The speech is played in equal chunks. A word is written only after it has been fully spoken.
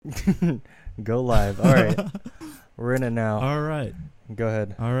Go live. All right. We're in it now. All right. Go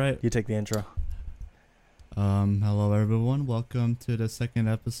ahead. All right. You take the intro. Hello everyone. Welcome to the second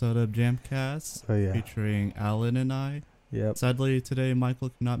episode of Jamcast, Oh, yeah. featuring Allan and I. Yep. Sadly, today Michael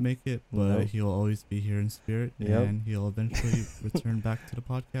cannot make it, but Nope. he'll always be here in spirit, Yep. and he'll eventually return back to the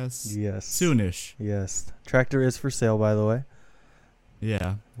podcast Yes. soonish. Yes. Tractor is for sale, by the way.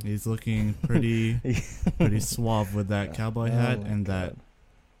 Yeah, he's looking pretty suave with that cowboy hat Oh my and God.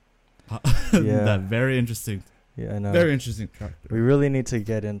 that that very interesting tractor. We really need to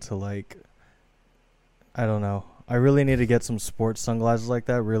get into, like, I don't know. I really need to get some sports sunglasses like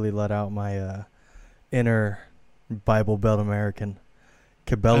that. Really let out my inner Bible Belt American.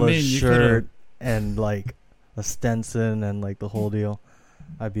 Cabela you shirt and, like, a Stenson and, like, the whole deal.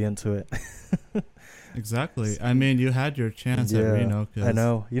 I'd be into it. Exactly. I mean, you had your chance at Reno. Cause I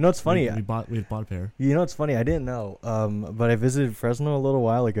know. You know what's funny? We bought a pair. You know what's funny? I didn't know. But I visited Fresno a little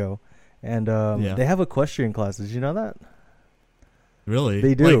while ago, and they have equestrian classes. Did you know that? Really?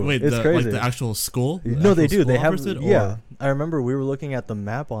 They do. Like, wait, It's crazy. Like the actual school? No, they do. They have. It, yeah, I remember we were looking at the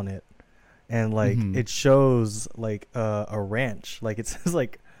map on it, and like it shows like a ranch. Like it says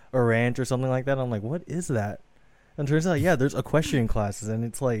like a ranch or something like that. I'm like, what is that? And turns out, yeah, there's equestrian classes, and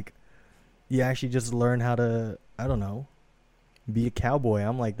it's like you actually just learn how to, I don't know, be a cowboy.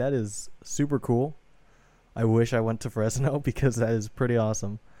 I'm like, that is super cool. I wish I went to Fresno because that is pretty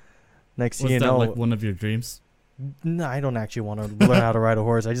awesome. Next thing you know, like one of your dreams? No, I don't actually want to learn how to ride a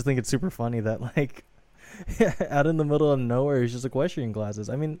horse. I just think it's super funny that, like, out in the middle of nowhere is just equestrian classes.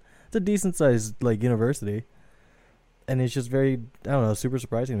 I mean, it's a decent sized, like, university. And it's just very, I don't know, super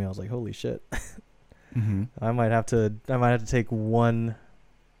surprising to me. I was like, holy shit. Mm-hmm. I might have to take one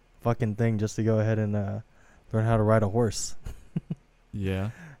fucking thing just to go ahead and learn how to ride a horse. Yeah.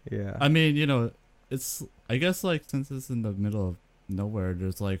 Yeah. I mean, you know, it's, I guess, like, since it's in the middle of nowhere,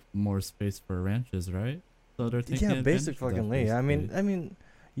 there's, like, more space for ranches, right? So they're taking basic advantage of that fucking I mean,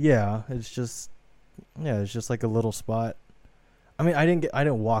 yeah, it's just like a little spot. I mean, I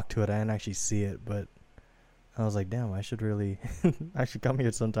didn't walk to it. I didn't actually see it, but I was like, damn, I should really, I should come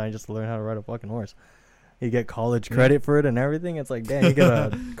here sometime just to learn how to ride a fucking horse. You get college credit for it and everything. It's like, damn, you get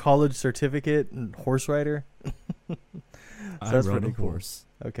a college certificate and horse rider. So that's pretty cool. Horse.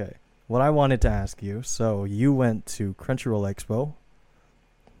 Okay. What I wanted to ask you, so you went to Crunchyroll Expo.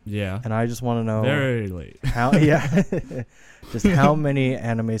 Yeah. And I just want to know very late. How just how many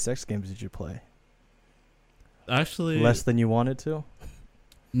anime sex games did you play? Actually, less than you wanted to?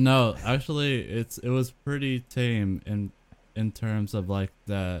 No, actually it was pretty tame in terms of like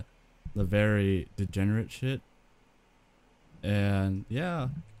the very degenerate shit. And yeah.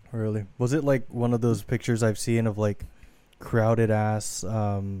 Really? Was it like one of those pictures I've seen of like crowded ass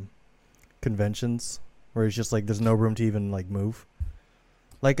conventions where it's just like there's no room to even like move?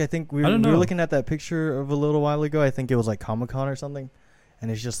 Like I think we were looking at that picture of a little while ago. I think it was like Comic-Con or something, and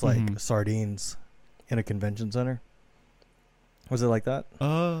it's just like sardines in a convention center. Was it like that?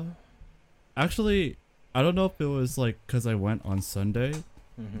 Actually, I don't know if it was like because I went on Sunday,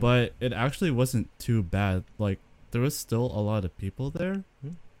 but it actually wasn't too bad. Like there was still a lot of people there,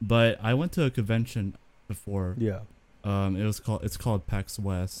 but I went to a convention before. Yeah. It's called PAX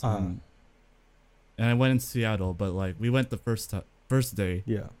West, and I went in Seattle. But like we went the first day.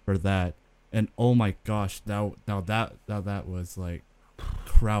 Yeah. For that, and oh my gosh, that was like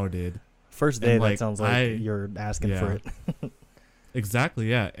crowded. First day, and, like, that sounds like you're asking for it. Exactly,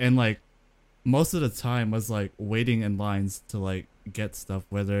 yeah. And like most of the time was like waiting in lines to like get stuff,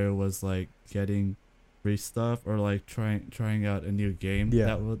 whether it was like getting free stuff or like trying out a new game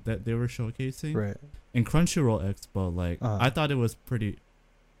that they were showcasing. Right. In Crunchyroll Expo, like I thought it was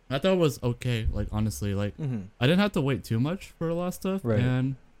okay, like honestly, like I didn't have to wait too much for a lot of stuff. Right.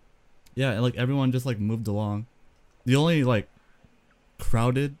 And yeah, like everyone just like moved along. The only like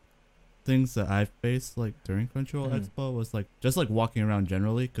crowded things that I've faced like during Crunchyroll Expo was like just like walking around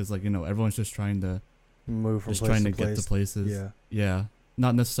generally, because like, you know, everyone's just trying to move from get to places. Yeah,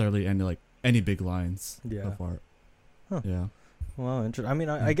 not necessarily any big lines of art. Yeah. Well, interesting. I mean,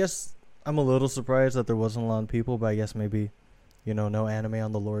 I guess I'm a little surprised that there wasn't a lot of people, but I guess maybe, you know, no anime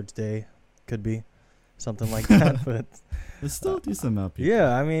on the Lord's Day could be something like that. But it's still a decent amount of people.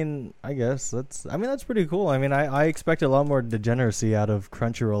 Yeah, I mean, I guess that's pretty cool. I mean, I expect a lot more degeneracy out of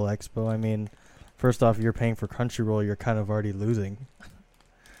Crunchyroll Expo. I mean, first off, you're paying for Crunchyroll, you're kind of already losing.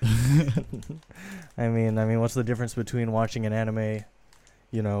 I mean, what's the difference between watching an anime,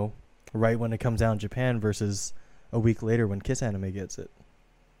 you know, right when it comes out in Japan versus a week later when Kiss Anime gets it?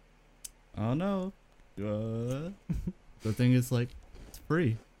 I don't know. The thing is, like, it's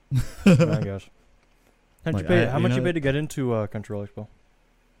free. Oh my gosh. How much you pay to get into Crunchyroll Expo?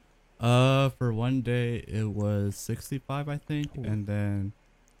 For one day it was 65, I think, Ooh. And then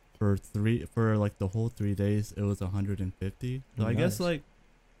for like the whole 3 days it was 150. So nice. I guess like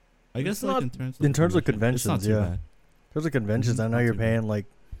in terms of conventions, yeah. Bad. In terms of conventions, I know you're paying like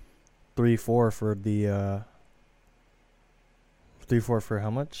 3-4 for the 3-4 for how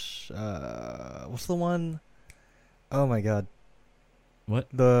much? What's the one? Oh my god. What?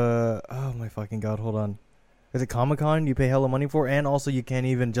 Oh my fucking god, hold on. Is it Comic-Con you pay hella money for? And also you can't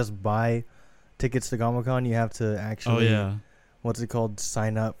even just buy tickets to Comic-Con. You have to actually, what's it called?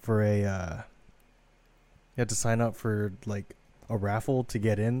 Sign up for you have to sign up for like a raffle to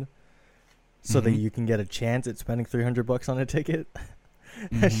get in so that you can get a chance at spending $300 on a ticket.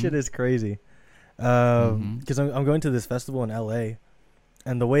 That shit is crazy. Because I'm going to this festival in LA,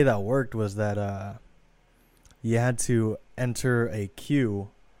 and the way that worked was that you had to enter a queue,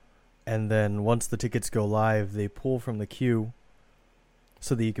 and then once the tickets go live, they pull from the queue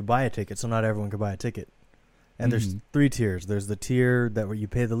so that you could buy a ticket. So not everyone could buy a ticket. And there's 3 tiers. There's the tier that where you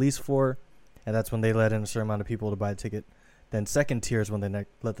pay the least for, and that's when they let in a certain amount of people to buy a ticket. Then second tier is when they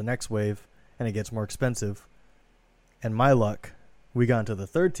let the next wave, and it gets more expensive. And my luck, we got into the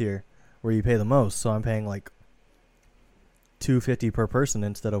third tier where you pay the most. So I'm paying like $250 per person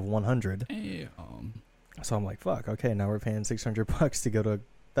instead of $100. So I'm like, fuck, okay, now we're paying $600 to go to a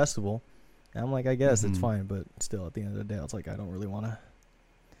festival. And I'm like, I guess it's fine, but still at the end of the day, I was like, I don't really want to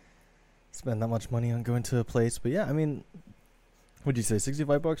spend that much money on going to a place. But yeah, I mean, what'd you say,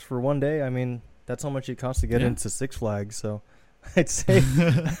 $65 for one day? I mean, that's how much it costs to get into Six Flags. So I'd say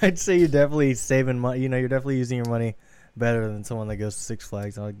you're definitely saving money. You know, you're definitely using your money better than someone that goes to Six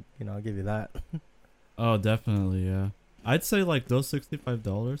Flags. I'll give you that. Oh, definitely, yeah. I'd say like those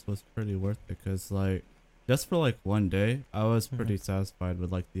 $65 was pretty worth it because like just for like one day, I was pretty satisfied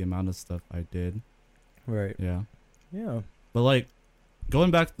with like the amount of stuff I did. Right. Yeah. Yeah. But like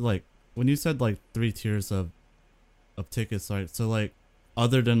going back to like when you said like 3 tiers of tickets, like so like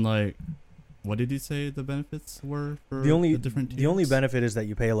other than like what did you say the benefits were for the different tiers? The only benefit is that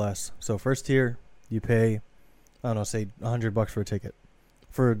you pay less. So first tier, you pay, I don't know, say $100 for a ticket.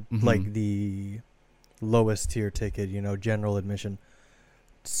 For like the lowest tier ticket, you know, general admission.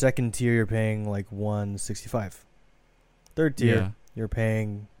 Second tier, you're paying like $165. Third tier, you're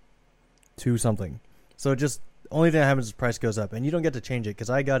paying $2 something. So just only thing that happens is price goes up, and you don't get to change it because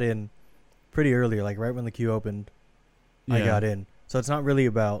I got in pretty early, like right when the queue opened. I got in, so it's not really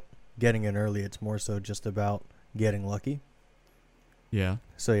about getting in early. It's more so just about getting lucky. Yeah.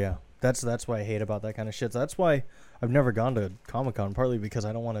 So yeah, that's why I hate about that kind of shit. So that's why I've never gone to Comic-Con, partly because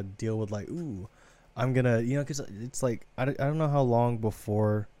I don't want to deal with like, ooh, I'm gonna, you know, because it's like I don't know how long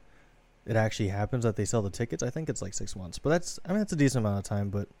before it actually happens that they sell the tickets. I think it's like 6 months, but that's a decent amount of time.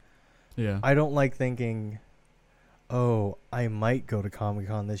 But yeah, I don't like thinking, oh, I might go to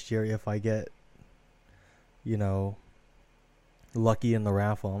Comic-Con this year if I get, you know, lucky in the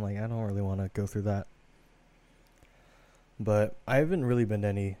raffle. I'm like, I don't really want to go through that. But I haven't really been to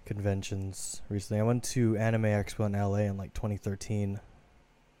any conventions recently. I went to Anime Expo in LA in like 2013.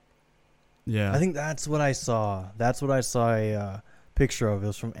 Yeah. I think that's what I saw. That's what I saw a picture of. It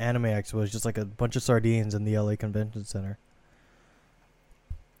was from Anime Expo. It was just like a bunch of sardines in the LA Convention Center.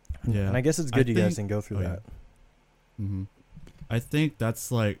 Yeah. And I guess it's good you guys can go through that. Mm-hmm. I think that's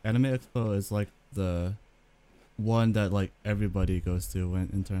like Anime Expo is like the one that like everybody goes to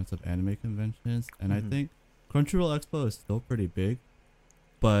in terms of anime conventions. And I think Crunchyroll Expo is still pretty big,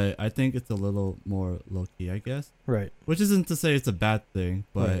 but I think it's a little more low-key, I guess. Right. Which isn't to say it's a bad thing,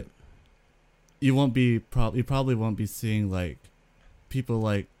 but you probably won't be seeing like people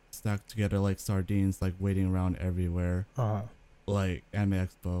like stacked together like sardines like waiting around everywhere. Like Anime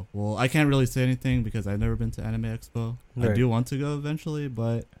Expo. Well, I can't really say anything because I've never been to Anime Expo. Right. I do want to go eventually,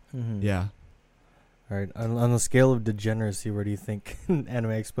 but yeah. All right. On the scale of degeneracy, where do you think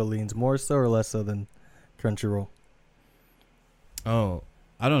Anime Expo leans, more so or less so than Crunchyroll? Oh,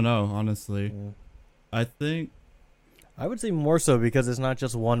 I don't know, honestly. I think I would say more so because it's not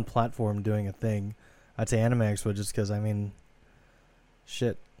just one platform doing a thing. I'd say Anime Expo just because, I mean,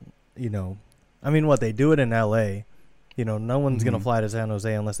 shit, you know. I mean, what, they do it in LA. You know, no one's going to fly to San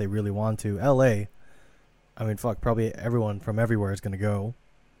Jose unless they really want to. LA, I mean, fuck, probably everyone from everywhere is going to go.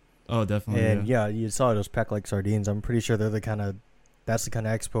 Oh, definitely. And yeah, you saw those packed like sardines. I'm pretty sure that's the kind of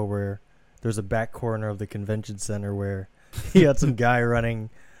expo where there's a back corner of the convention center where you had some guy running,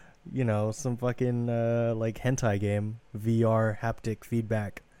 you know, some fucking like hentai game, VR haptic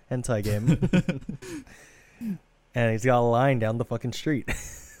feedback hentai game. And he's got a line down the fucking street.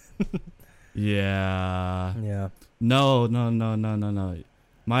 Yeah. No.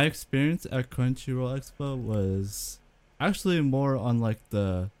 My experience at Crunchyroll Expo was actually more on like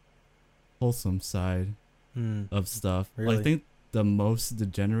the wholesome side of stuff. Really? I think the most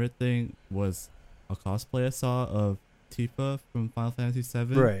degenerate thing was a cosplay I saw of Tifa from Final Fantasy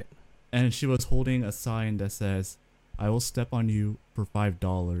VII. Right. And she was holding a sign that says, "I will step on you for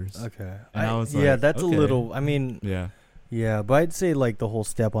 $5." Okay. And I was yeah, like, that's okay. a little. I mean, Yeah. Yeah, but I'd say like the whole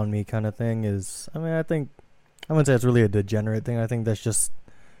step on me kind of thing is. I mean, I wouldn't say it's really a degenerate thing. I think that's just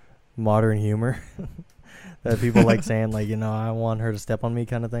modern humor that people like saying, like, I want her to step on me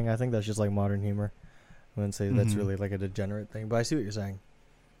kind of thing. I think that's just like modern humor. I wouldn't say that's really like a degenerate thing, but I see what you're saying.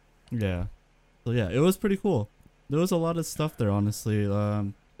 Yeah. So yeah, it was pretty cool. There was a lot of stuff there, honestly.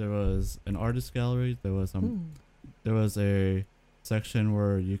 There was an artist gallery. There was there was a section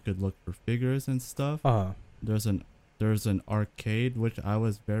where you could look for figures and stuff. There's an arcade, which I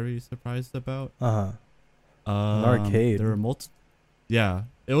was very surprised about. An arcade. There were Yeah,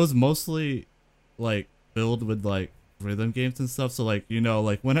 it was mostly like filled with like rhythm games and stuff. So like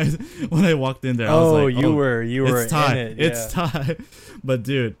like when I walked in there, I was like, you were it's time. in it. It's time. But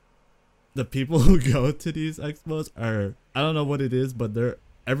dude, the people who go to these expos are, I don't know what it is, but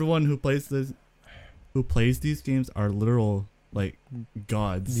everyone who plays these games are literal like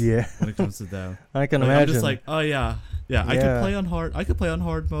gods. Yeah. When it comes to them, I can imagine. I'm just like, oh yeah. I could play on hard. I could play on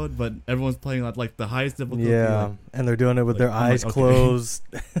hard mode, but everyone's playing at like the highest difficulty. Yeah, like, and they're doing it with their eyes okay. closed.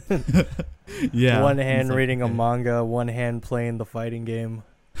 Yeah. One hand like, reading a manga, one hand playing the fighting game.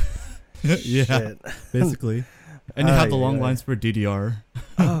 Yeah. Shit. Basically. And you have the long lines for DDR.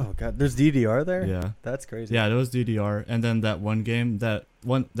 Oh god, there's DDR there? Yeah. That's crazy. Yeah, there was DDR, and then that one game,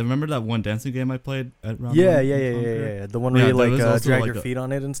 remember that one dancing game I played at round Yeah. one? The one where you like drag like your feet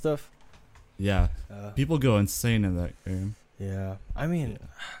on it and stuff. Yeah. People go insane in that game. Yeah. I mean,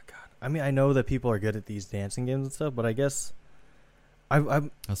 God. I mean, I know that people are good at these dancing games and stuff, but I guess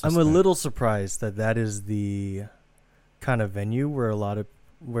I'm a little surprised that is the kind of venue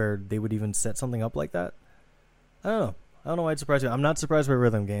where they would even set something up like that. I don't know why it's surprising. I'm not surprised by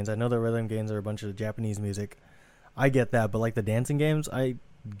rhythm games. I know that rhythm games are a bunch of Japanese music. I get that, but like the dancing games, I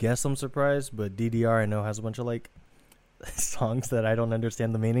guess I'm surprised. But DDR, I know, has a bunch of like songs that I don't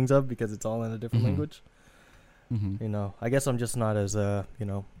understand the meanings of because it's all in a different language. I guess I'm just not as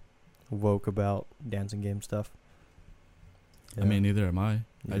woke about dancing game stuff. Yeah. I mean, neither am I.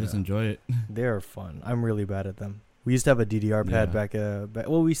 I just enjoy it. They're fun. I'm really bad at them. We used to have a DDR pad back.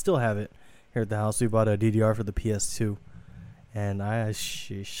 Well, we still have it here at the house. We bought a DDR for the PS2, and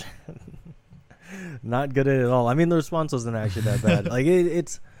sheesh, not good at it at all. I mean, the response wasn't actually that bad. Like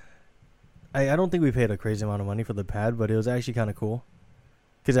it's. I don't think we paid a crazy amount of money for the pad, but it was actually kind of cool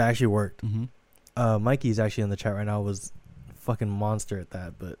because it actually worked. Mikey's actually in the chat right now. Was fucking monster at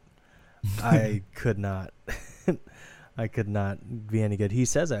that, but I could not. I could not be any good. He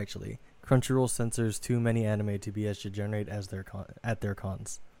says actually, Crunchyroll censors too many anime to be as degenerate as at their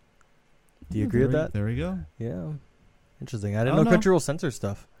cons. Do you agree with that? There we go. Yeah, interesting. I didn't know Crunchyroll censors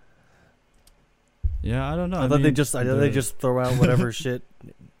stuff. Yeah, I don't know. I thought they just throw out whatever shit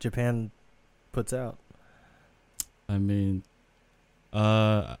Japan puts out. I mean,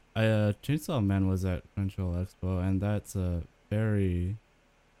 Chainsaw Man was at Crunchyroll Expo, and that's a very,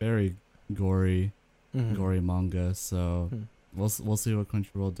 very gory manga. So we'll see what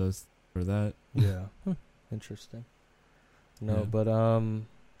Crunchyroll does for that. Yeah, interesting. No, but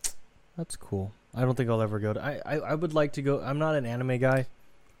that's cool. I don't think I'll ever go to. I would like to go. I'm not an anime guy.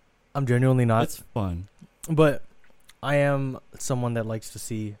 I'm genuinely not. It's fun, but I am someone that likes to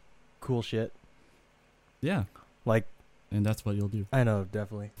see cool shit. Yeah, and that's what you'll do. I know,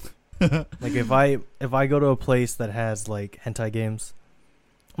 definitely. Like if I go to a place that has like hentai games,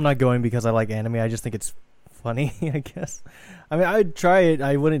 I'm not going because I like anime. I just think it's funny, I guess. I mean, I'd try it.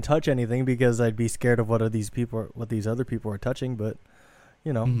 I wouldn't touch anything because I'd be scared of what these other people are touching. But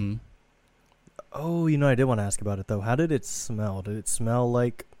Oh, I did want to ask about it though. How did it smell? Did it smell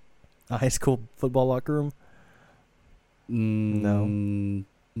like a high school football locker room? No.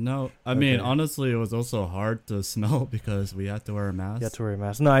 I mean, honestly, it was also hard to smell because we had to wear a mask. You had to wear a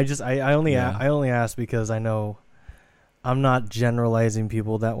mask. No, I only asked because I know I'm not generalizing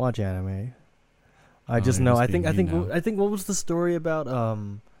people that watch anime. I just know. I think what was the story about? I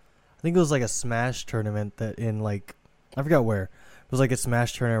think it was like a Smash tournament that in like I forgot where. It was like a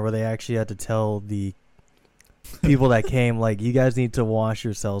Smash tournament where they actually had to tell the people that came like, you guys need to wash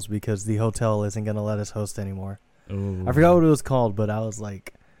yourselves because the hotel isn't gonna let us host anymore. Ooh. I forgot what it was called, but I was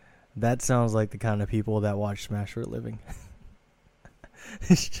like, that sounds like the kind of people that watch Smash for a living.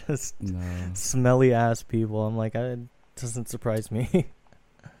 It's just smelly ass people. I'm like, it doesn't surprise me.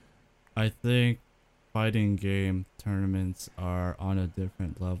 I think fighting game tournaments are on a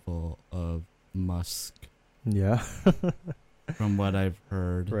different level of musk. Yeah. from what I've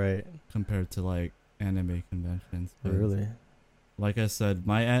heard. Right. Compared to like anime conventions. Really? Like I said,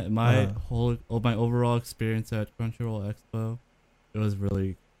 my overall experience at Crunchyroll Expo, it was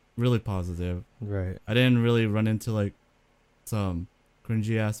really, really positive. Right. I didn't really run into like some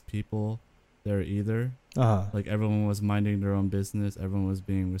cringy ass people there either. Like everyone was minding their own business. Everyone was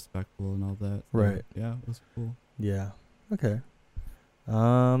being respectful and all that. So, right. Yeah, it was cool. Yeah. Okay.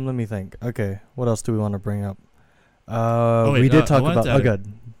 Let me think. Okay. What else do we want to bring up? We did talk about. Oh,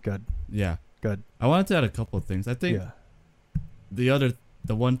 good. Yeah. Good. I wanted to add a couple of things. I think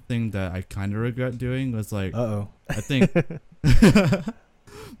the one thing that I kind of regret doing was like. I think.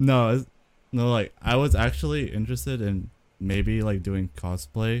 No, like I was actually interested in maybe like doing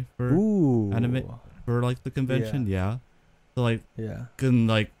cosplay for anime for like the convention. Yeah. So like. Yeah.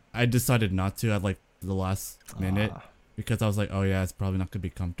 Like I decided not to at like the last minute. Because I was like, oh yeah, it's probably not gonna be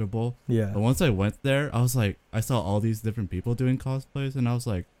comfortable. Yeah. But once I went there, I was like, I saw all these different people doing cosplays, and I was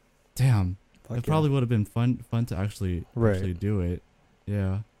like, damn, it probably would have been fun to actually do it.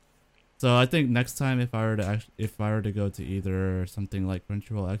 Yeah. So I think next time if I were to go to either something like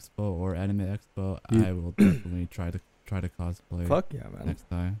Crunchyroll Expo or Anime Expo, I will definitely try to cosplay. Fuck yeah, man. Next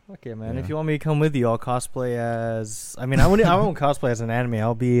time. Fuck yeah, man. Yeah. If you want me to come with you, I'll cosplay as. I mean, I won't cosplay as an anime.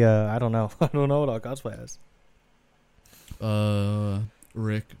 I'll be. I don't know. I don't know what I'll cosplay as.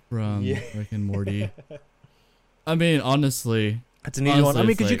 Rick from Rick and Morty. I mean, honestly, it's an easy one. I mean,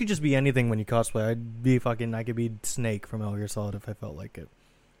 because you could just be anything when you cosplay. I could be Snake from Metal Gear Solid if I felt like it.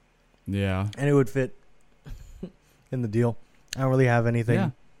 Yeah, and it would fit in the deal. I don't really have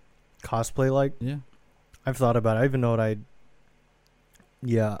anything cosplay like. Yeah, I've thought about it. I even know what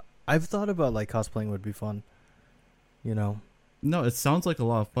I've thought about like cosplaying would be fun. You know. No, it sounds like a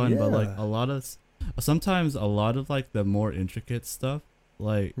lot of fun, but like sometimes a lot of like the more intricate stuff,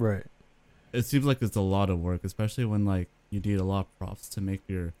 like it seems like it's a lot of work, especially when like you need a lot of props to make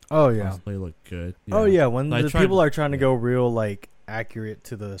your cosplay look good. Yeah. Oh yeah, when the people are trying to go real like accurate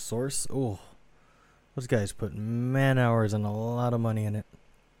to the source. Oh, those guys put man hours and a lot of money in it.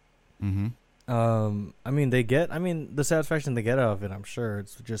 I mean the satisfaction they get out of it, I'm sure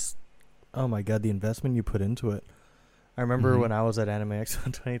it's just, oh my god, the investment you put into it. I remember when I was at Anime Expo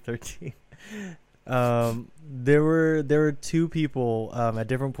in 2013. There were two people at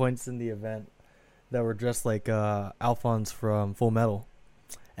different points in the event that were dressed like Alphonse from Full Metal,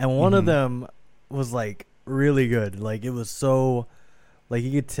 and one of them was like really good. Like it was so, like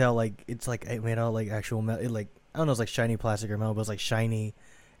you could tell like it's like it made out like actual metal. It, like I don't know, it's like shiny plastic or metal, but it's like shiny,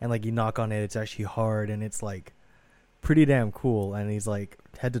 and like you knock on it, it's actually hard, and it's like pretty damn cool. And he's like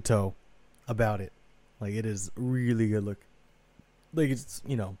head to toe about it. Like it is really good look. Like it's,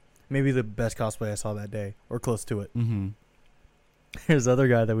 you know, maybe the best cosplay I saw that day, or close to it. There's other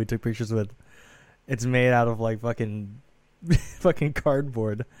guy that we took pictures with. It's made out of like fucking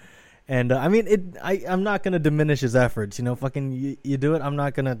cardboard, and I mean I'm not gonna diminish his efforts. You know, fucking you do it. I'm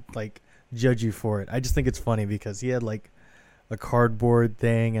not gonna like judge you for it. I just think it's funny because he had like a cardboard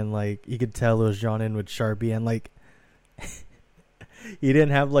thing, and like you could tell it was drawn in with Sharpie, and like he didn't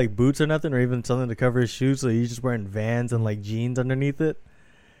have like boots or nothing, or even something to cover his shoes, so he's just wearing Vans and like jeans underneath it.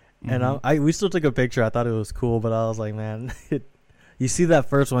 And we still took a picture. I thought it was cool, but I was like, man, you see that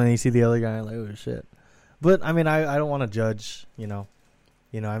first one and you see the other guy, and like, oh shit. But I mean, I don't want to judge, you know.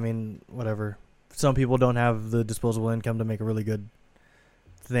 I mean, whatever. Some people don't have the disposable income to make a really good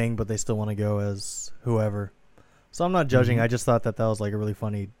thing, but they still want to go as whoever. So I'm not judging. I just thought that was like a really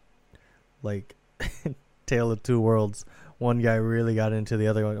funny, like, tale of two worlds. One guy really got into the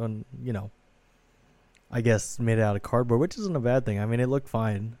other one, you know. I guess made it out of cardboard, which isn't a bad thing. I mean, it looked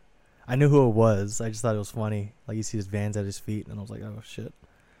fine. I knew who it was. I just thought it was funny. Like, you see his Vans at his feet, and I was like, oh, shit.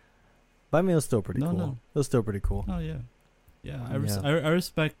 But, I mean, it was still pretty cool. No. It was still pretty cool. Oh, yeah. Yeah, I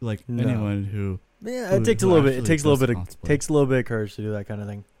respect, like, anyone who... Yeah, it takes a little bit. It takes a little bit of courage to do that kind of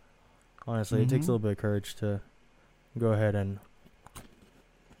thing. Honestly, it takes a little bit of courage to go ahead and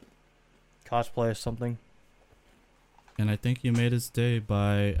cosplay something. And I think you made his day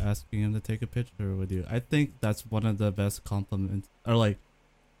by asking him to take a picture with you. I think that's one of the best compliments, or like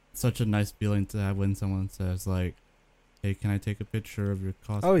such a nice feeling to have when someone says like, hey, can I take a picture of your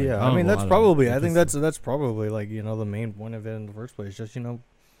cosplay? Oh yeah, I mean that's probably, I think that's probably like, you know, the main point of it in the first place. Just, you know,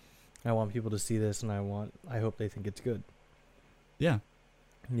 I want people to see this, and I hope they think it's good. Yeah.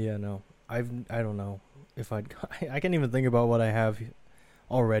 Yeah, no. I don't know if I can't even think about what I have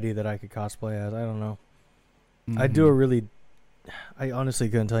already that I could cosplay as. I don't know. I do a really... I honestly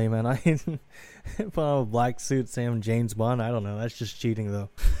couldn't tell you, man. I put on a black suit, say I'm James Bond. I don't know. That's just cheating, though.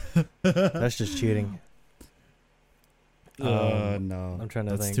 That's just cheating. No. I'm trying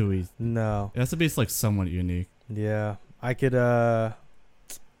to think. That's too easy. No. It has to be like somewhat unique. Yeah. I could all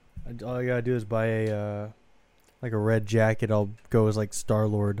I gotta do is buy a like a red jacket. I'll go as like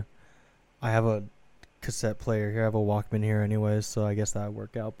Star-Lord. I have a cassette player here. I have a Walkman here anyways, so I guess that would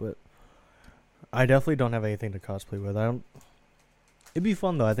work out. But I definitely don't have anything to cosplay with. I don't. It'd be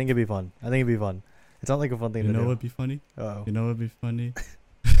fun though. I think it'd be fun. It sounds like a fun thing to do. You know what'd be funny? Oh. You know what'd be funny?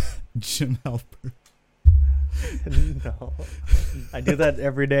 Gym helper. No, I do that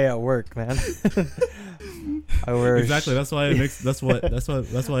every day at work, man. I wear exactly. That's why it makes. That's why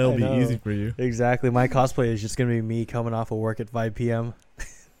it'll be easy for you. Exactly. My cosplay is just gonna be me coming off of work at 5 p.m.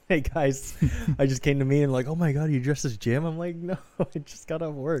 Hey guys, I just came to me and like, oh my god, you dressed as Jim? I'm like, no, I just got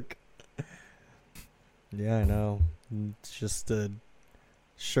off work. Yeah, I know. It's just a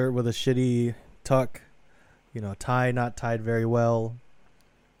shirt with a shitty tuck, tie not tied very well.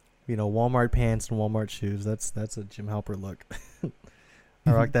 Walmart pants and Walmart shoes. That's a Jim Halper look.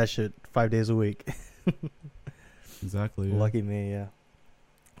 I rock that shit 5 days a week. Exactly. Yeah. Lucky me, yeah.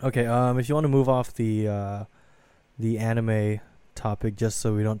 Okay, if you want to move off the anime topic, just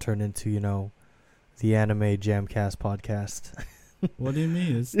so we don't turn into the anime Jamcast podcast. What do you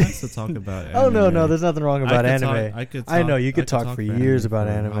mean? It's nice to talk about anime. Oh no, there's nothing wrong about anime. I know you could talk for years about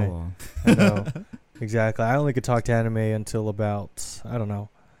anime. I know. Exactly. I only could talk to anime until about, I don't know.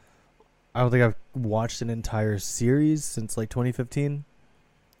 I don't think I've watched an entire series since like 2015.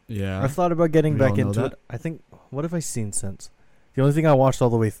 Yeah. I've thought about getting back into it. I think, what have I seen since? The only thing I watched all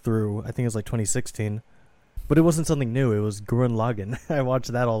the way through, I think it was like 2016. But it wasn't something new. It was Gurren Lagann. I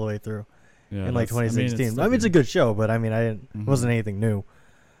watched that all the way through in like 2016. I mean, it's a good show, but I mean, it wasn't anything new.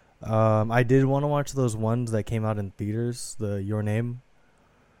 I did want to watch those ones that came out in theaters, the Your Name.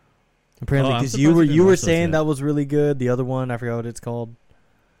 Apparently, because you were saying that was really good. The other one, I forgot what it's called.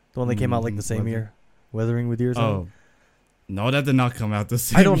 The one that came out like the same year. Weathering with You or something? Oh. No, that did not come out the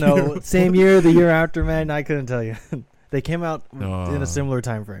same year. I don't know. Same year, the year after, man? I couldn't tell you. They came out in a similar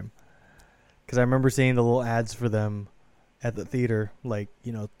time frame. Because I remember seeing the little ads for them at the theater. Like,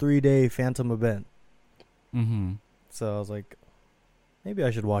 3-day Phantom event. Mm-hmm. So I was like, maybe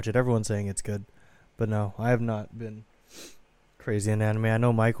I should watch it. Everyone's saying it's good. But no, I have not been crazy in anime. I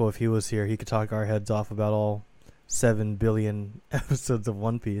know Michael, if he was here, he could talk our heads off about all 7 billion episodes of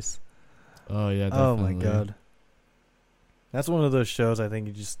One Piece. Oh, yeah, definitely. Oh, my God. That's one of those shows I think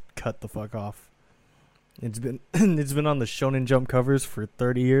you just cut the fuck off. It's been on the Shonen Jump covers for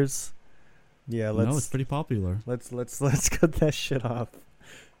 30 years. Yeah, it's pretty popular. Let's cut that shit off.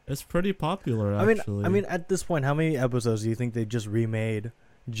 It's pretty popular, actually. I mean, at this point, how many episodes do you think they just remade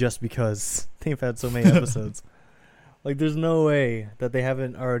just because they've had so many episodes? Like, there's no way that they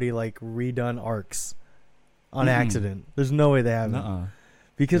haven't already like redone arcs on accident. There's no way they haven't. Nuh-uh.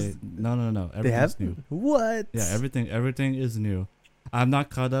 Because no, everything's new. What? Yeah, everything is new. I'm not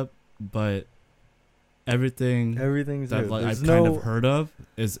caught up, but everything's that new. I've kind of heard of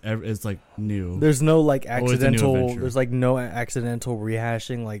is like new. There's no like accidental. There's like no accidental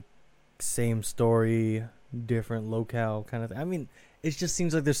rehashing, like same story, different locale kind of thing. I mean, it just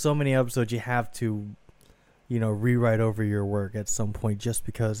seems like there's so many episodes you have to, rewrite over your work at some point just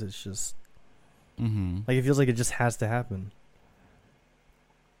because it's just like it feels like it just has to happen.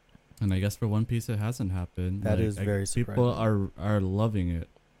 And I guess for One Piece, it hasn't happened. That is very surprising. People are loving it.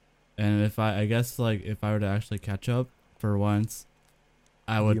 And if I guess like if I were to actually catch up for once,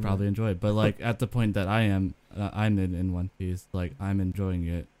 I would probably enjoy it. But like at the point that I'm in One Piece, like I'm enjoying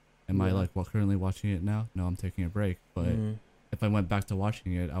it. Am I like currently watching it now? No, I'm taking a break. But if I went back to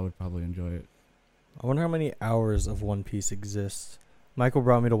watching it, I would probably enjoy it. I wonder how many hours of One Piece exist. Michael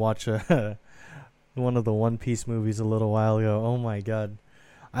brought me to watch one of the One Piece movies a little while ago. Oh my God.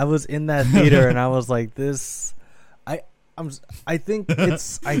 I was in that theater and I was like, okay.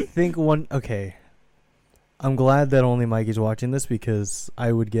 I'm glad that only Mikey's watching this because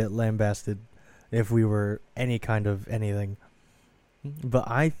I would get lambasted if we were any kind of anything.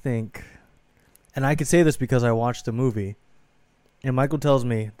 But I think, and I could say this because I watched the movie, and Michael tells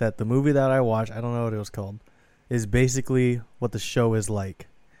me that the movie that I watched, I don't know what it was called, is basically what the show is like.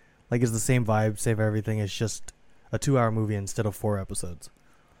 Like it's the same vibe, same everything. It's just a 2-hour movie instead of 4 episodes.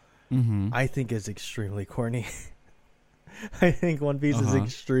 I think it's extremely corny. I think One Piece is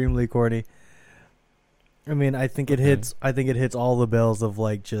extremely corny. I mean, I think it hits all the bells of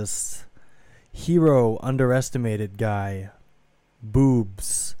like just hero, underestimated guy,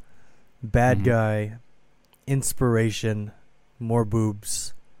 boobs, bad guy, inspiration, more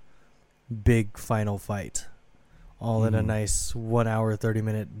boobs, big final fight, all in a nice 1 hour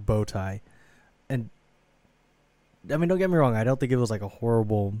 30-minute bow tie. And I mean, don't get me wrong, I don't think it was like a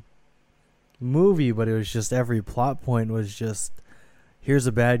horrible movie, but it was just every plot point was just, here's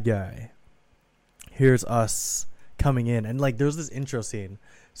a bad guy, here's us coming in, and like there's this intro scene.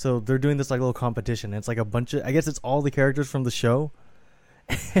 So they're doing this like little competition. And it's like a bunch of, I guess it's all the characters from the show,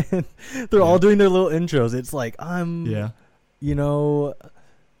 and they're all doing their little intros. It's like you know,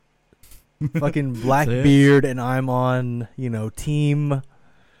 fucking Blackbeard, and I'm on, you know, team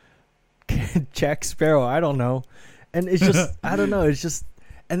Jack Sparrow. I don't know, and it's just I don't know. It's just,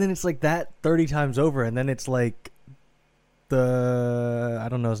 and then it's like that 30 times over, and then it's like I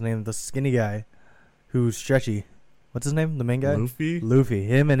don't know his name, the skinny guy who's stretchy. What's his name? The main guy? Luffy.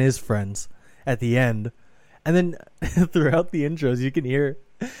 Him and his friends at the end. And then throughout the intros, you can hear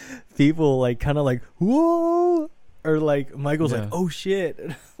people like kind of like, whoa, or like Michael's like, oh shit.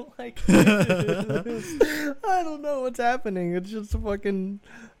 Like, I don't know what's happening. It's just a fucking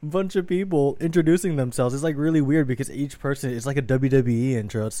bunch of people introducing themselves. It's like really weird because each person, it's like a WWE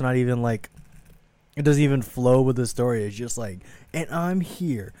intro. It's not even like, it doesn't even flow with the story. It's just like, and I'm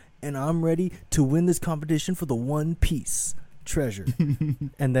here, and I'm ready to win this competition for the One Piece treasure.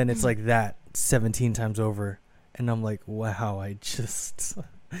 And then it's like that 17 times over. And I'm like, wow, I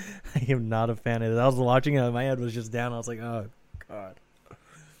am not a fan of it. I was watching it, my head was just down. I was like, oh, God.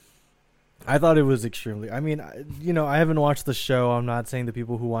 I thought it was extremely, I mean, you know, I haven't watched the show. I'm not saying the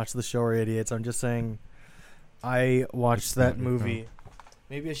people who watch the show are idiots. I'm just saying I watched that movie.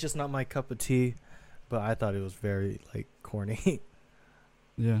 Maybe it's just not my cup of tea. But I thought it was very, like, corny.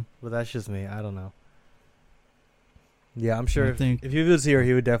 Yeah. But that's just me. I don't know. Yeah, I'm sure if he was here,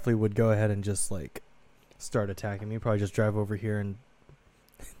 he would go ahead and just, like, start attacking me. Probably just drive over here and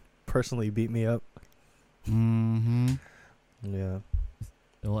personally beat me up. Mm-hmm. Yeah.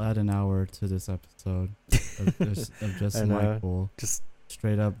 It'll add an hour to this episode of just Michael. Just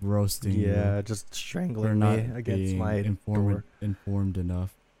straight up roasting you. Yeah, just strangling me against my informed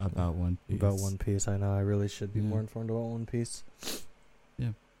enough about One Piece. I know. I really should be more informed about One Piece. Yeah.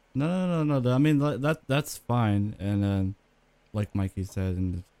 No. I mean, that's fine. And then, like Mikey said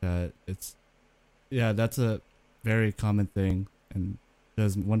in the chat, that's a very common thing. And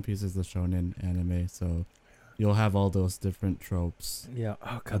because One Piece is a shonen anime, so you'll have all those different tropes. Yeah.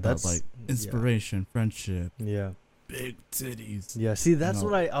 Oh God, about, that's like inspiration, friendship. Yeah. Big titties. Yeah. See, that's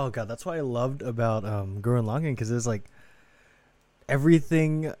that's what I loved about Gurren Lagann, because it's like,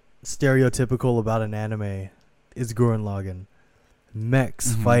 everything stereotypical about an anime is Gurren Lagann.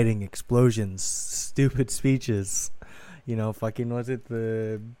 Mechs, fighting, explosions, stupid speeches. You know, fucking, was it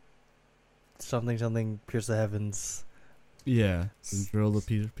the something pierce the heavens? Yeah, drill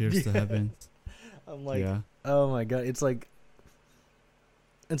the pierce the heavens. I'm like, oh my God, it's like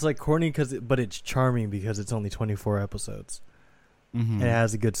corny but it's charming because it's only 24 episodes. And it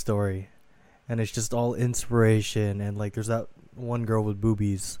has a good story. And it's just all inspiration, and like there's that one girl with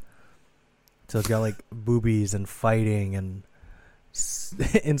boobies, so it's got like boobies and fighting and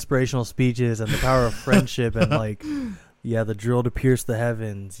inspirational speeches and the power of friendship and like the drill to pierce the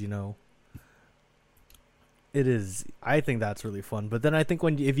heavens, you know. It is, I think that's really fun. But then I think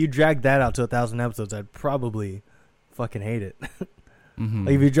if you drag that out to 1,000 episodes, I'd probably fucking hate it.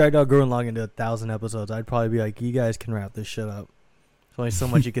 Like if you dragged out Gurren Lagann to 1,000 episodes, I'd probably be like, you guys can wrap this shit up. There's only so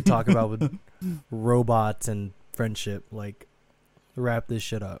much you could talk about with robots and friendship. Like, wrap this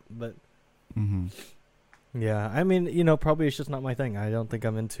shit up. But yeah, I mean, you know, probably it's just not my thing. I don't think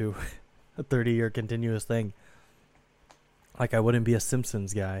I'm into a 30-year continuous thing. Like, I wouldn't be a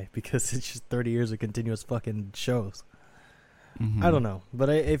Simpsons guy because it's just 30 years of continuous fucking shows. I don't know. But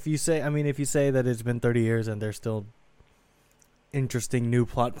if you say that it's been 30 years and there's still interesting new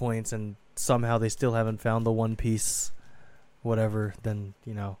plot points and somehow they still haven't found the One Piece whatever, then,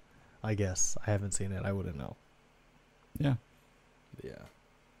 you know, I guess. I haven't seen it. I wouldn't know. Yeah. Yeah.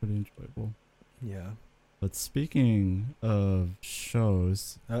 Pretty enjoyable. Yeah. But speaking of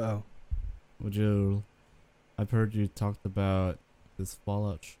shows, I've heard you talked about this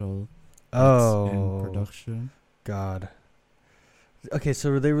Fallout show that's in production. God. Okay,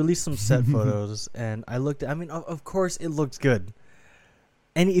 so they released some set photos, and I looked. I mean, of course, it looks good.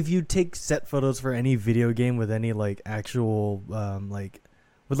 And if you take set photos for any video game with any like actual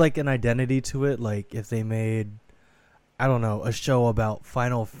with like an identity to it, like if they made, I don't know, a show about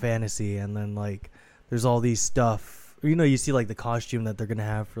Final Fantasy, and then like there's all these stuff, you know, you see like the costume that they're gonna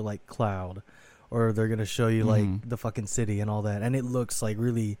have for like Cloud, or they're gonna show you like the fucking city and all that, and it looks like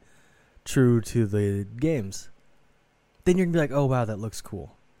really true to the games. Then you're gonna be like, oh wow, that looks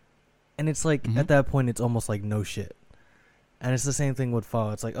cool. And it's like at that point it's almost like no shit. And it's the same thing with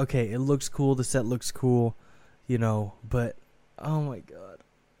Fallout. It's like, okay, it looks cool, the set looks cool, you know, but oh my God,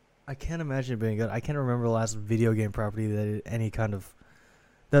 I can't imagine it being good. I can't remember the last video game property that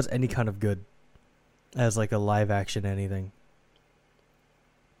does any kind of good as like a live action anything.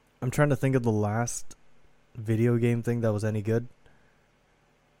 I'm trying to think of the last video game thing that was any good.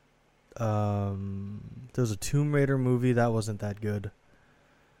 There was a Tomb Raider movie that wasn't that good.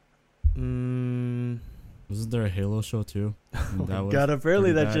 Wasn't there a Halo show too? Oh my god,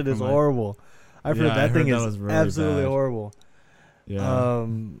 apparently that shit is horrible. I've heard that thing is really absolutely horrible. Yeah.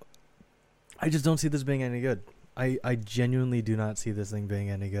 I just don't see this being any good. I genuinely do not see this thing being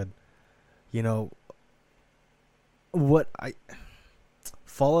any good. You know,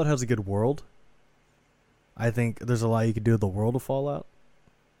 Fallout has a good world. I think there's a lot you could do with the world of Fallout.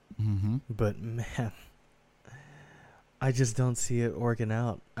 Mm-hmm. But man, I just don't see it working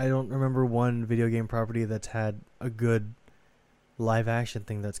out. I don't remember one video game property that's had a good live action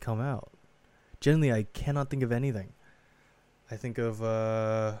thing that's come out. Generally, I cannot think of anything. I think of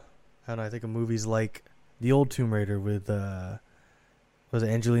I think of movies like the old Tomb Raider with was it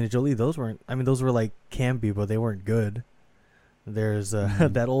Angelina Jolie? Those were like campy, but they weren't good. There's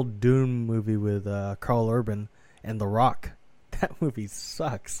that old Dune movie with Carl Urban and The Rock. That movie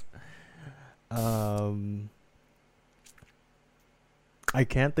sucks. I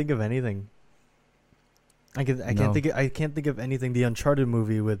can't think of anything. I can't think of anything. The Uncharted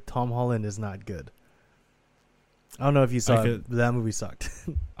movie with Tom Holland is not good. I don't know if you saw it. But that movie sucked.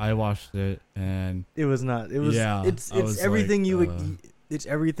 I watched it and it was not. It was. Yeah, it's everything it's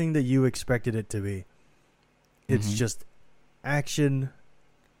everything that you expected it to be. It's just action,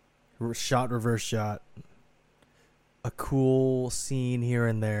 reverse shot, a cool scene here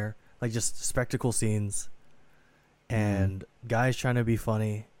and there, like just spectacle scenes, and guys trying to be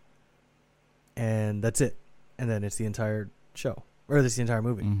funny, and that's it. And then it's the entire show, or it's the entire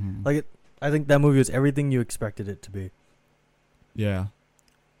movie. Like I think that movie was everything you expected it to be. Yeah.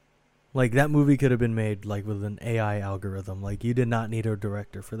 Like that movie could have been made like with an AI algorithm. Like you did not need a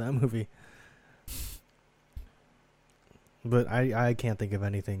director for that movie. But I can't think of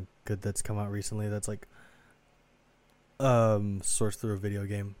anything good that's come out recently that's like sourced through a video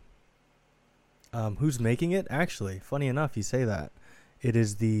game. Who's making it? Actually, funny enough, you say that. It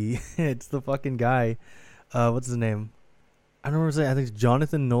is it's the fucking guy. What's his name? I don't remember. I think it's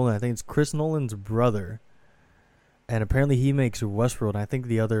Jonathan Nolan. I think it's Chris Nolan's brother. And apparently he makes Westworld. I think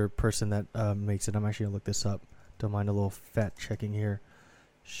the other person that makes it, I'm actually going to look this up. Don't mind a little fact checking here.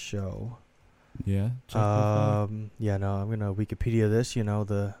 Show. Yeah. Yeah, no, I'm going to Wikipedia this,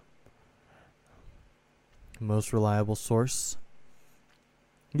 the most reliable source.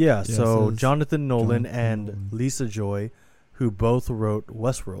 Yeah, so Jonathan Nolan and Lisa Joy, who both wrote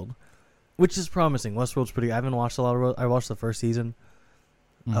Westworld, which is promising. Westworld's pretty. I haven't watched a lot of. I watched the first season.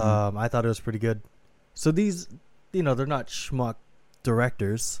 I thought it was pretty good. So these, they're not schmuck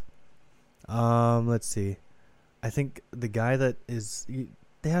directors. Let's see. I think the guy that is,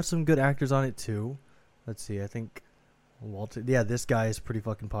 they have some good actors on it too. Let's see. I think Walter. Yeah, this guy is pretty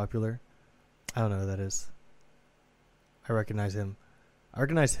fucking popular. I don't know who that is. I recognize him.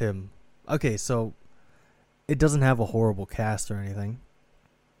 Okay, so it doesn't have a horrible cast or anything.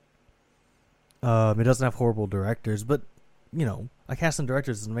 It doesn't have horrible directors, but a cast and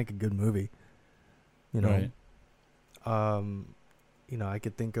directors doesn't make a good movie. Right. I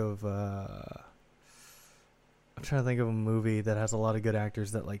could think of. I'm trying to think of a movie that has a lot of good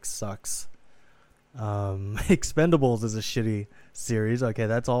actors that like sucks. Expendables is a shitty series. Okay,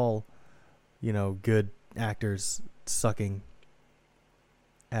 that's all. Good actors sucking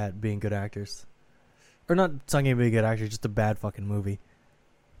at being good actors, or not sucking at being good actors, just a bad fucking movie.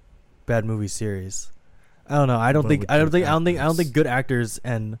 Bad movie series. I don't know. I don't think good actors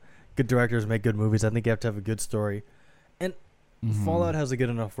and good directors make good movies. I think you have to have a good story, and Fallout has a good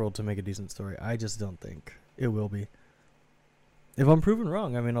enough world to make a decent story. I just don't think it will be. If I'm proven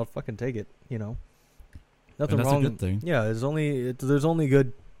wrong, I'll fucking take it. Nothing that's wrong. A good thing. Yeah, there's only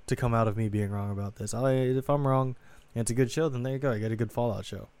good to come out of me being wrong about this. If I'm wrong and it's a good show, then there you go. I get a good Fallout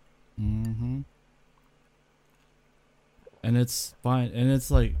show. And it's fine, and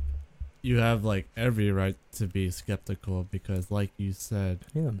it's like. You have like every right to be skeptical because, like you said,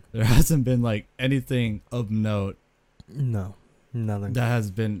 there hasn't been like anything of note. No, nothing that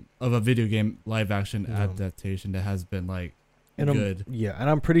has been of a video game live action adaptation that has been like good. And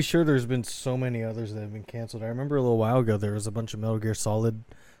I'm pretty sure there's been so many others that have been canceled. I remember a little while ago there was a bunch of Metal Gear Solid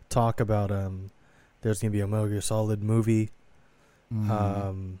talk about there's gonna be a Metal Gear Solid movie,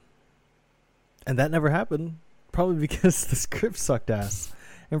 and that never happened. Probably because the script sucked ass.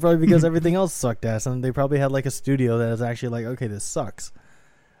 And probably because everything else sucked ass. And they probably had like a studio that was actually like, okay, this sucks.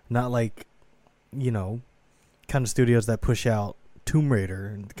 Not like, kind of studios that push out Tomb Raider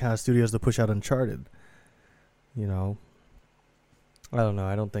and the kind of studios that push out Uncharted. I don't know.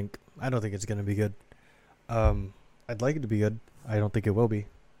 I don't think it's going to be good. I'd like it to be good. I don't think it will be.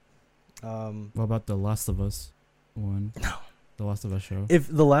 What about the Last of Us one? No. The Last of Us show. If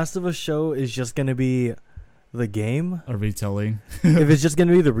the Last of Us show is just gonna be the game, a retelling. if it's just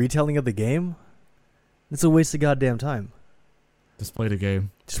gonna be the retelling of the game, it's a waste of goddamn time. Just play the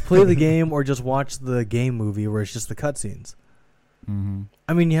game. Just play the game, or just watch the game movie where it's just the cutscenes. Mm-hmm.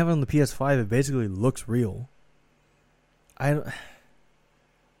 I mean, you have it on the PS5. It basically looks real. I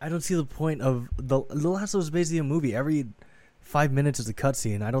don't see the point of the Last of Us is basically a movie. Every 5 minutes is a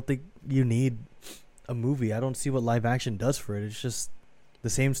cutscene. I don't think you need a movie. I don't see what live action does for it. It's just the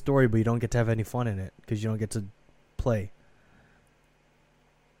same story, but you don't get to have any fun in it because you don't get to play.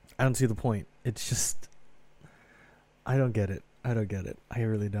 I don't see the point. It's just, I don't get it. I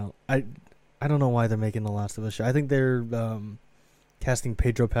really don't. I don't know why they're making the Last of Us show. I think they're casting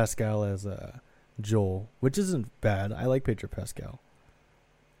Pedro Pascal as Joel, which isn't bad. I like Pedro Pascal.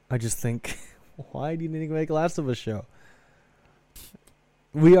 I just think, why do you need to make a Last of Us show?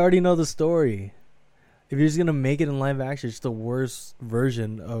 We already know the story. If you're just gonna make it in live action, it's the worst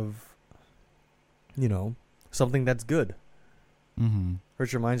version of, something that's good. Mm-hmm.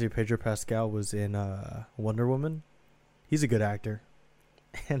 Which reminds me, Pedro Pascal was in Wonder Woman. He's a good actor,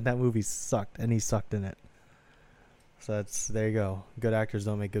 and that movie sucked, and he sucked in it. So there you go. Good actors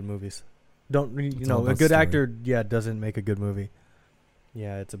don't make good movies. A good actor, doesn't make a good movie.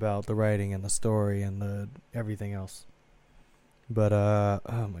 Yeah, it's about the writing and the story and the everything else. But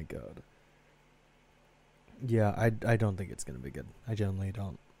oh my god. Yeah, I don't think it's gonna be good. I genuinely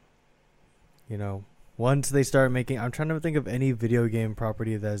don't. Once they start making, I'm trying to think of any video game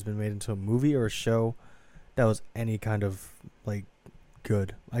property that has been made into a movie or a show that was any kind of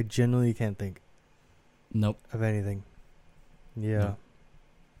good. I genuinely can't think. Nope. Of anything. Yeah.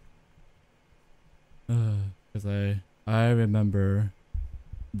 Because I remember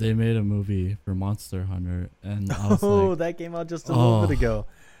they made a movie for Monster Hunter, and I was that came out just a little bit ago.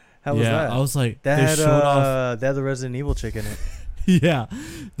 How was that? I was like, they had the Resident Evil chick in it. Yeah,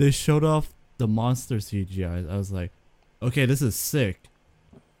 they showed off the monster CGI. I was like, okay, this is sick.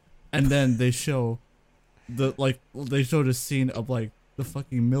 And then they show a scene of the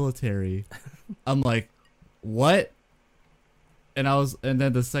fucking military. I'm like, what? And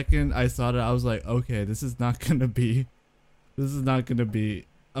then the second I saw it, I was like, okay, this is not gonna be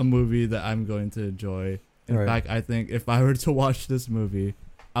a movie that I'm going to enjoy. In fact, I think if I were to watch this movie,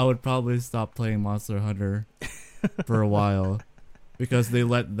 I would probably stop playing Monster Hunter for a while, because they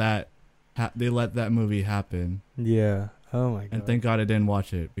let that movie happen. Yeah. Oh my god. And thank God I didn't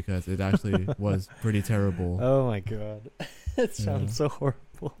watch it, because it actually was pretty terrible. Oh my god. It sounds so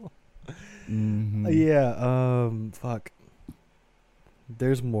horrible. Mm-hmm. Yeah. Fuck.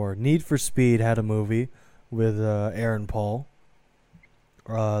 There's more. Need for Speed had a movie with Aaron Paul,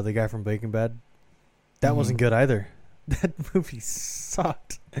 the guy from Breaking Bad. That wasn't good either. That movie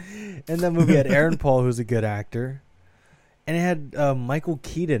sucked. And that movie had Aaron Paul, who's a good actor, and it had Michael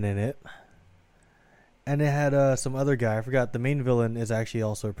Keaton in it, and it had some other guy. I forgot. The main villain is actually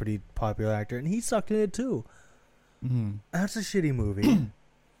also a pretty popular actor, and he sucked in it too. Mm-hmm. That's a shitty movie.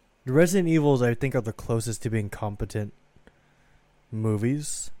 The Resident Evils, I think, are the closest to being competent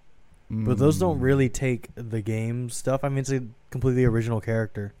movies, but those don't really take the game stuff. I mean, it's a completely original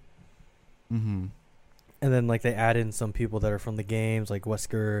character. Mm-hmm. And then they add in some people that are from the games, like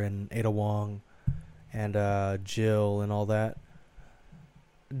Wesker and Ada Wong and Jill and all that.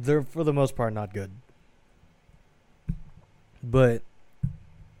 They're, for the most part, not good. But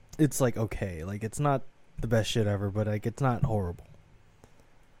it's okay. It's not the best shit ever, but it's not horrible.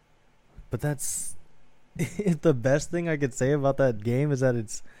 But that's the best thing I could say about that game is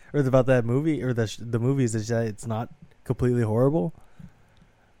that about that movie, or the movies, is that it's not completely horrible.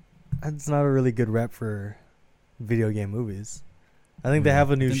 It's not a really good rep for video game movies. I think they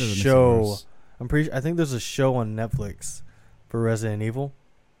have a new show. I think there's a show on Netflix for Resident Evil.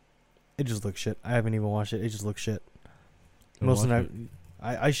 It just looks shit. I haven't even watched it. It just looks shit.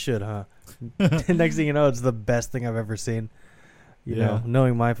 I should, huh? Next thing you know, it's the best thing I've ever seen. You know,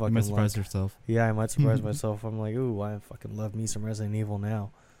 knowing my fucking luck. You might surprise yourself. Yeah, I might surprise myself. I'm like, ooh, I fucking love me some Resident Evil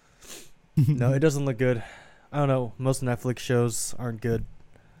now. No, it doesn't look good. I don't know. Most Netflix shows aren't good.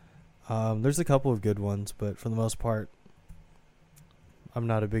 There's a couple of good ones, but for the most part, I'm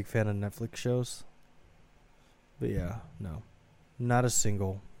not a big fan of Netflix shows. But yeah, no. Not a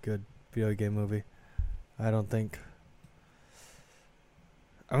single good video game movie. I don't think.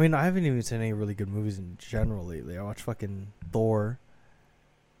 I mean, I haven't even seen any really good movies in general lately. I watched fucking Thor.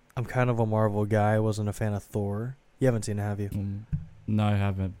 I'm kind of a Marvel guy. I wasn't a fan of Thor. You haven't seen it, have you? No, I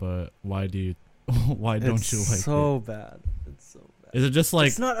haven't, but why don't you like it? It's so bad. Is it just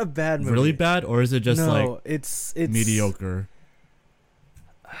it's not a bad movie. Really bad, or is it just it's mediocre?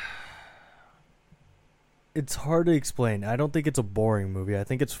 it's hard to explain. I don't think it's a boring movie. I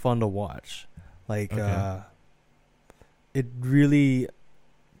think it's fun to watch. Like, okay. It really,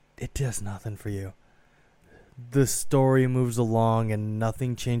 it does nothing for you. The story moves along and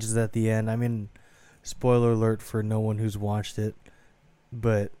nothing changes at the end. I mean, spoiler alert for no one who's watched it,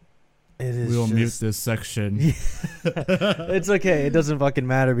 but it is. We'll mute this section. It's okay. It doesn't fucking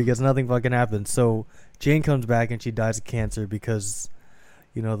matter because nothing fucking happens. So Jane comes back and she dies of cancer because,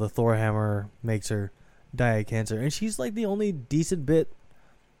 you know, the Thor hammer makes her die of cancer, and she's like the only decent bit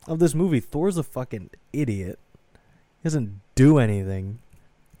of this movie. Thor's a fucking idiot. He doesn't do anything.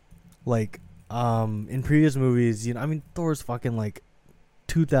 Like, in previous movies, you know, I mean, Thor's fucking like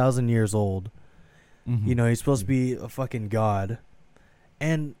 2,000 years old. Mm-hmm. You know, he's supposed to be a fucking god.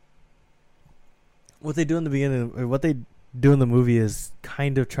 And what they do in the beginning, or what they do in the movie is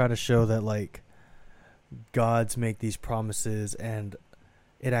kind of try to show that, like, gods make these promises and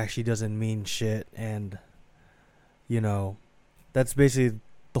it actually doesn't mean shit. And, you know, that's basically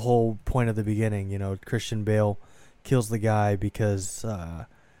the whole point of the beginning. You know, Christian Bale kills the guy because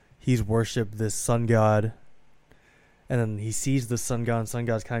he's worshipped this sun god, and then he sees the sun god, and sun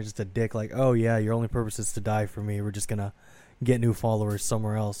god's kind of just a dick, like, oh yeah, your only purpose is to die for me, we're just gonna get new followers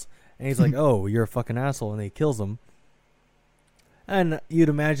somewhere else. And he's like, oh, you're a fucking asshole, and he kills him. And you'd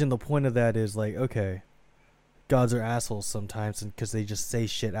imagine the point of that is like, okay, gods are assholes sometimes because they just say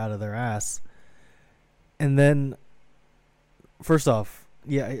shit out of their ass. And then, first off,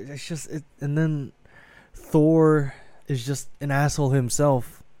 yeah, it's just it, and then Thor is just an asshole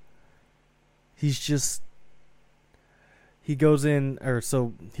himself. He goes in, or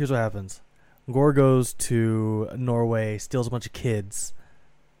so here's what happens. Gore goes to Norway, steals a bunch of kids,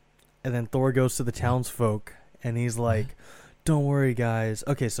 and then Thor goes to the townsfolk, and he's like, don't worry, guys.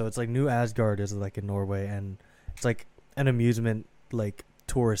 Okay, so it's like New Asgard is like in Norway, and it's like an amusement, like,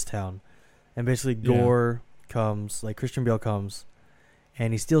 tourist town. And basically Gore comes, like, Christian Bale comes,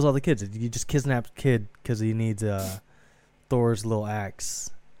 and he steals all the kids. He just kidnaps a kid because he needs Thor's little axe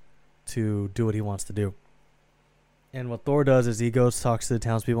to do what he wants to do. And what Thor does is he goes, talks to the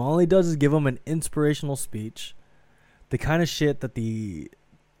townspeople. All he does is give them an inspirational speech. The kind of shit that the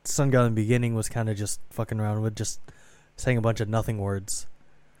Sun God in the beginning was kind of just fucking around with, just saying a bunch of nothing words.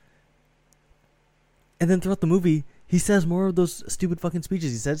 And then throughout the movie, he says more of those stupid fucking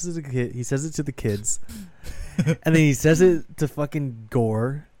speeches. He says it to the kid. He says it to the kids, and then he says it to fucking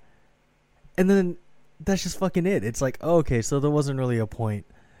Gore. And then that's just fucking it. It's like, oh, okay, so there wasn't really a point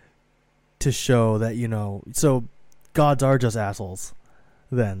to show that, you know, so gods are just assholes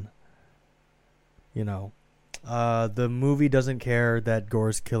then. You know, the movie doesn't care that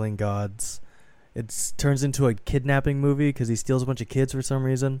Gore's killing gods. It turns into a kidnapping movie because he steals a bunch of kids for some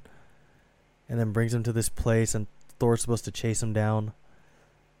reason and then brings them to this place, and Thor's supposed to chase him down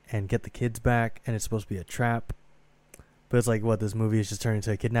and get the kids back, and it's supposed to be a trap. But it's like, what, this movie is just turning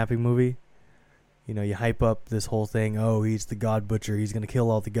into a kidnapping movie? You know, you hype up this whole thing, oh, he's the god butcher, he's going to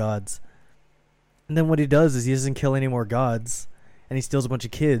kill all the gods. And then what he does is he doesn't kill any more gods, and he steals a bunch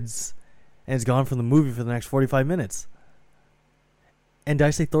of kids, and is gone from the movie for the next 45 minutes. And did I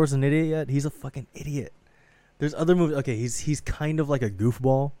say Thor's an idiot yet? He's a fucking idiot. There's other movies. Okay, he's kind of like a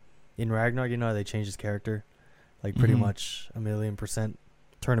goofball. In Ragnarok, you know how they changed his character? Like, pretty much 1,000,000%.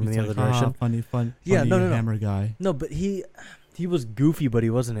 Turn him in the other direction. Funny hammer guy. No, but he was goofy, but he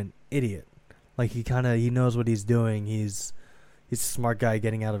wasn't an idiot. Like, he knows what he's doing. He's a smart guy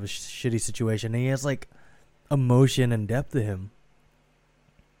getting out of a shitty situation. And he has, like, emotion and depth to him.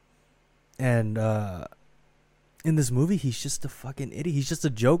 And in this movie, he's just a fucking idiot. He's just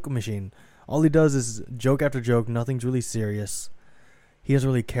a joke machine. All he does is joke after joke. Nothing's really serious. He doesn't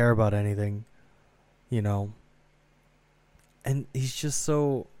really care about anything, you know. And he's just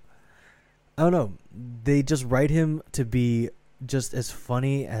so, I don't know. They just write him to be just as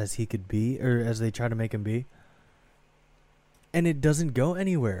funny as he could be, or as they try to make him be. And it doesn't go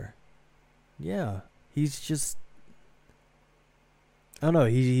anywhere. Yeah. He's just, I don't know.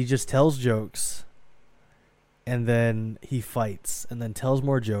 He just tells jokes. And then he fights. And then tells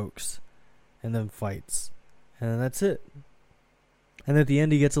more jokes. And then fights. And then that's it. And at the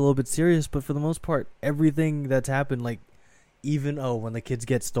end, he gets a little bit serious, but for the most part, everything that's happened, like, even, when the kids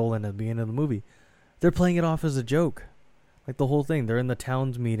get stolen at the beginning of the movie, they're playing it off as a joke. Like, the whole thing. They're in the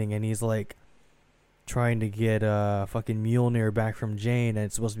town's meeting, and he's, like, trying to get fucking Mjolnir back from Jane, and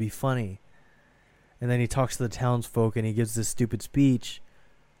it's supposed to be funny. And then he talks to the townsfolk, and he gives this stupid speech,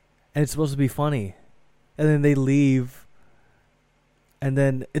 and it's supposed to be funny. And then they leave, and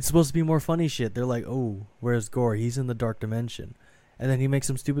then it's supposed to be more funny shit. They're like, oh, where's Gore? He's in the dark dimension. And then he makes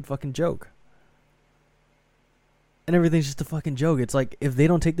some stupid fucking joke. And everything's just a fucking joke. It's like, if they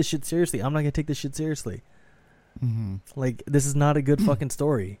don't take this shit seriously, I'm not going to take this shit seriously. Mm-hmm. Like, this is not a good fucking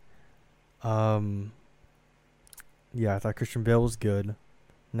story. Yeah, I thought Christian Bale was good.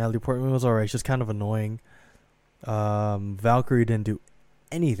 Natalie Portman was alright. She's kind of annoying. Valkyrie didn't do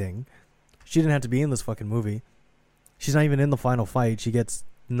anything. She didn't have to be in this fucking movie. She's not even in the final fight. She gets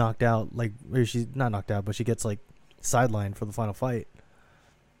knocked out, like, or she's not knocked out, but she gets, like, sidelined for the final fight.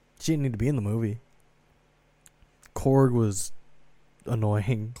 She didn't need to be in the movie. Korg was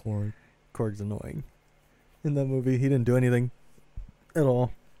annoying. Korg's annoying. In that movie, he didn't do anything at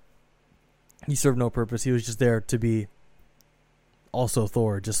all. He served no purpose. He was just there to be also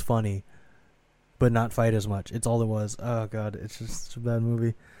Thor, just funny, but not fight as much. It's all it was. Oh, God, it's just such a bad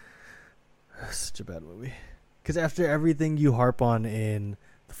movie. Such a bad movie. Because after everything you harp on in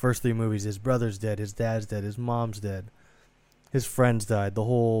the first 3 movies, his brother's dead, his dad's dead, his mom's dead, his friends died, the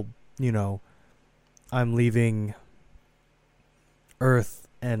whole, I'm leaving Earth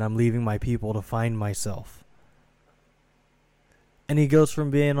and I'm leaving my people to find myself. And he goes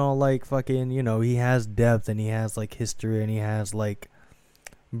from being all like fucking, he has depth and he has like history and he has like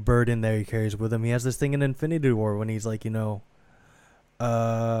burden that he carries with him. He has this thing in Infinity War when he's like, what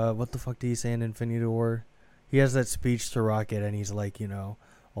the fuck did he say in Infinity War? He has that speech to Rocket and he's like,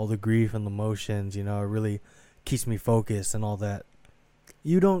 all the grief and the emotions, it really keeps me focused and all that.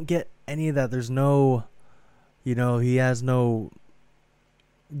 You don't get any of that. There's no, he has no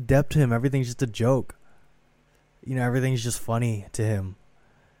depth to him. Everything's just a joke. Everything's just funny to him.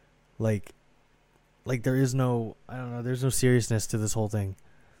 Like there is no, I don't know, there's no seriousness to this whole thing.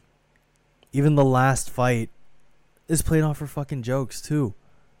 Even the last fight is played off for fucking jokes too.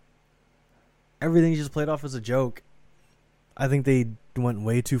 Everything's just played off as a joke. I think they went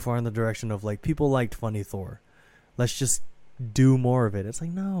way too far in the direction of like, people liked funny Thor. Let's just do more of it. It's like,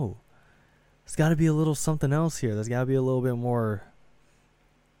 no. There's got to be a little something else here. There's got to be a little bit more,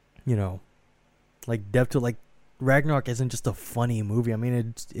 like depth to like, Ragnarok isn't just a funny movie. I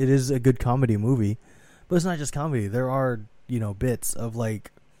mean, it is a good comedy movie, but it's not just comedy. There are, bits of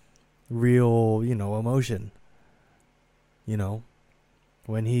like real, emotion.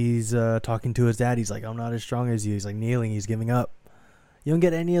 When he's talking to his dad, he's like, I'm not as strong as you. He's like kneeling. He's giving up. You don't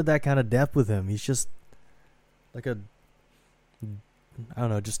get any of that kind of depth with him. He's just like a, I don't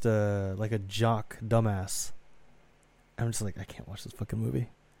know, just like a jock dumbass. I'm just like, I can't watch this fucking movie.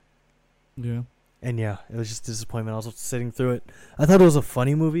 Yeah. And yeah, it was just disappointment. I was sitting through it. I thought it was a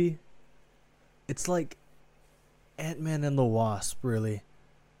funny movie. It's like Ant-Man and the Wasp, really.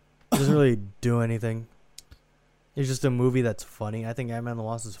 It doesn't really do anything. It's just a movie that's funny. I think Ant-Man and the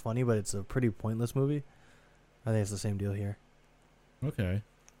Wasp is funny, but it's a pretty pointless movie. I think it's the same deal here. Okay.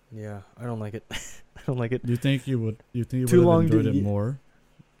 Yeah, I don't like it. I don't like it. You think you would have enjoyed it more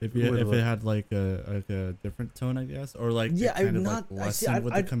if it had like a different tone, I guess, or like yeah, kind of like lessened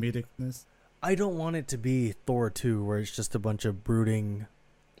with the comedicness? I don't want it to be Thor 2, where it's just a bunch of brooding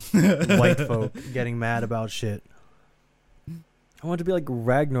white folk getting mad about shit. I want it to be like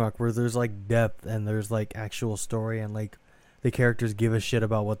Ragnarok, where there's like depth and there's like actual story and like the characters give a shit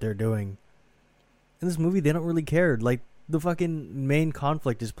about what they're doing. In this movie, they don't really care. Like, the fucking main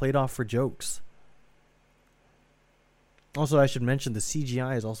conflict is played off for jokes. Also, I should mention the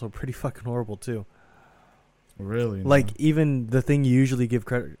CGI is also pretty fucking horrible too. Really? Like, even the thing you usually give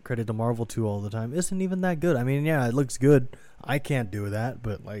credit to Marvel to all the time isn't even that good. I mean, yeah, it looks good. I can't do that,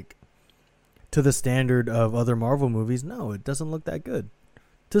 but like, to the standard of other Marvel movies, no, it doesn't look that good.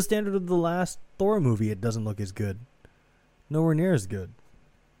 To the standard of the last Thor movie, it doesn't look as good. Nowhere near as good.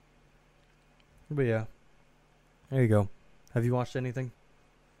 But yeah, there you go. Have you watched anything?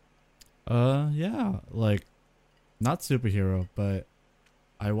 Yeah, like, not superhero, but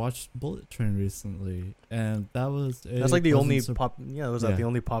I watched Bullet Train recently, and that's like the only the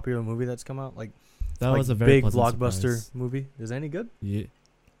only popular movie that's come out. Like, that was a very big blockbuster movie. Is it any good? Yeah.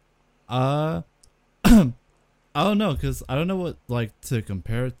 I don't know, cause I don't know what like to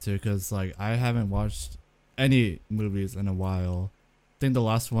compare it to, cause like I haven't watched any movies in a while. I think the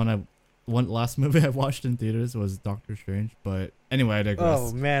last movie I watched in theaters was Doctor Strange. But anyway, I digress.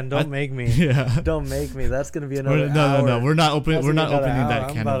 Oh man, don't make me. Yeah. Don't make me. That's gonna be another hour. No. We're not opening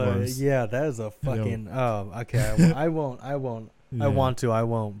that can of worms. Yeah, that is a fucking. Oh, okay. I won't. Yeah. I want to. I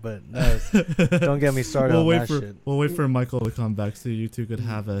won't. But don't get me started on that shit. We'll wait for Michael to come back so you two could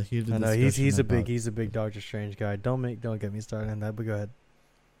have a heated discussion. I know he's a big Doctor Strange guy. Don't get me started on that. But go ahead.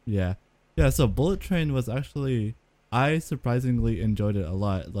 Yeah. So Bullet Train was actually, I surprisingly enjoyed it a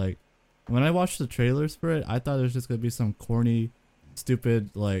lot. Like, when I watched the trailers for it, I thought it was just gonna be some corny, stupid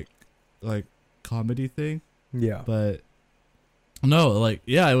like comedy thing. Yeah. But no, like,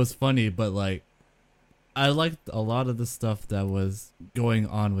 yeah, it was funny, but like, I liked a lot of the stuff that was going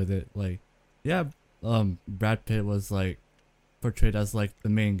on with it. Like, yeah, Brad Pitt was like portrayed as like the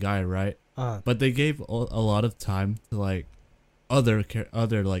main guy, right? But they gave a lot of time to like other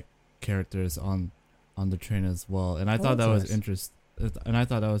like characters on the train as well, and I thought that was interesting. And I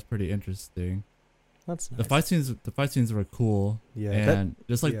thought that was pretty interesting. That's nice. The fight scenes were cool. Yeah, and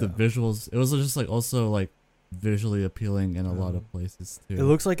just like the visuals, it was just like also like visually appealing in a lot of places too. It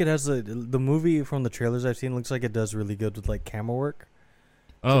looks like it has the movie from the trailers I've seen looks like it does really good with like camera work.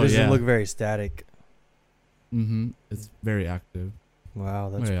 So it doesn't look very static. It's very active. Wow,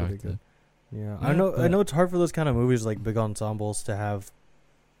 that's very pretty active. Good. Yeah, I know it's hard for those kind of movies like big ensembles to have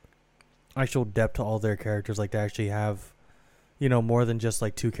actual depth to all their characters, like to actually have, you know, more than just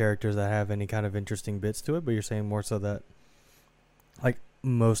like two characters that have any kind of interesting bits to it. But you're saying more so that like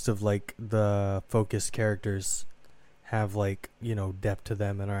most of like the focused characters have like, you know, depth to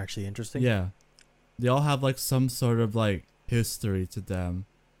them and are actually interesting. Yeah, they all have like some sort of like history to them,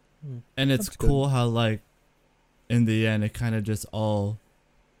 and it's cool how like in the end it kind of just all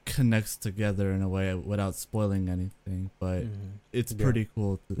connects together in a way without spoiling anything, but it's pretty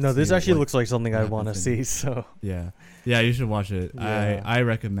cool to this actually looks like something I want to see, so yeah, you should watch it. I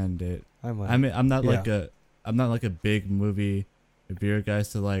recommend it. I mean, I'm not like a big movie reviewer,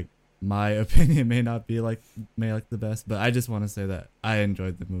 guys, so like my opinion may not be like the best, but I just want to say that I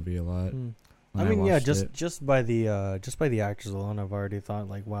enjoyed the movie a lot. I mean, just by the actors alone, I've already thought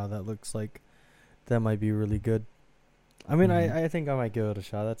like, wow, that looks like that might be really good. I mean, I think I might give it a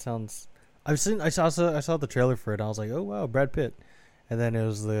shot. That sounds. I saw the trailer for it. And I was like, oh wow, Brad Pitt, and then it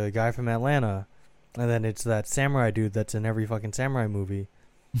was the guy from Atlanta, and then it's that samurai dude that's in every fucking samurai movie,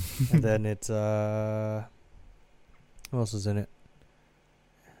 and then it's who else is in it?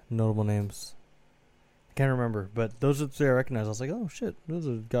 Notable names. I can't remember, but those are the three I recognize. I was like, oh shit, those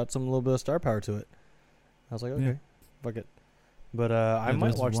have got some little bit of star power to it. I was like, okay, fuck it. But I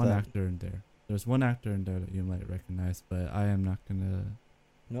might watch that. Actor in there. There's one actor in there that you might recognize, but I am not gonna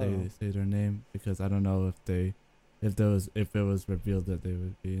say their name because I don't know if it was revealed that they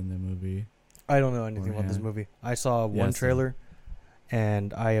would be in the movie. I don't know anything about this movie. I saw one trailer,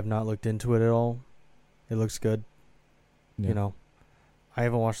 and I have not looked into it at all. It looks good. Yeah. You know, I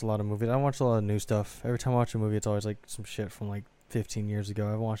haven't watched a lot of movies. I watch a lot of new stuff. Every time I watch a movie, it's always like some shit from like 15 years ago. I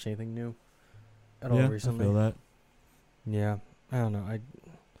haven't watched anything new at all recently. I feel that. Yeah, I don't know.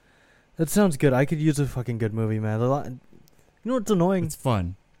 That sounds good. I could use a fucking good movie, man. You know what's annoying? It's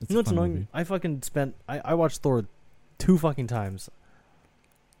fun. You know what's annoying? Movie. I watched Thor 2 fucking times.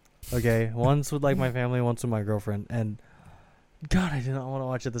 Okay, once with like my family, once with my girlfriend, and God, I did not want to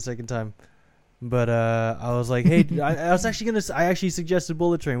watch it the second time. But I was like, hey, I actually suggested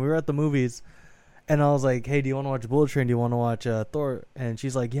Bullet Train. We were at the movies, and I was like, hey, do you want to watch Bullet Train? Do you want to watch Thor? And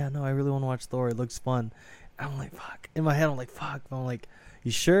she's like, yeah, no, I really want to watch Thor. It looks fun. And I'm like, fuck. In my head, I'm like, fuck. But I'm like,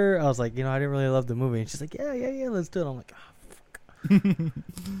 you sure? I was like, you know, I didn't really love the movie. And she's like, yeah, let's do it. I'm like, oh, fuck.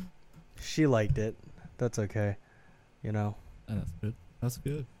 She liked it. That's okay. You know? That's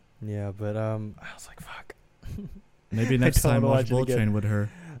good. Yeah, but I was like, fuck. Maybe next time watch Bullet Train with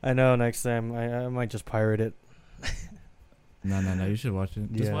her. I know, next time. I might just pirate it. No, you should watch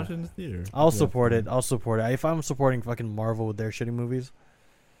it. Just watch it in the theater. I'll support it. If I'm supporting fucking Marvel with their shitty movies.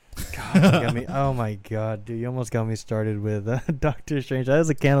 God, you got me. Oh my god, dude, you almost got me started with Doctor Strange. That is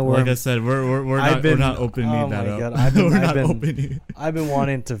a can of worms. Like I said, we're not opening that up. God, I've been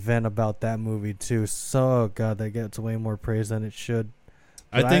wanting to vent about that movie too. So God, that gets way more praise than it should.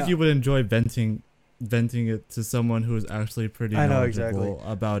 But I think you would enjoy venting it to someone who is actually pretty knowledgeable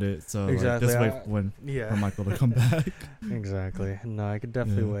about it. So like, just wait for Michael to come back. Exactly. No, I could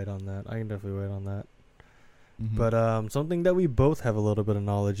definitely wait on that. But something that we both have a little bit of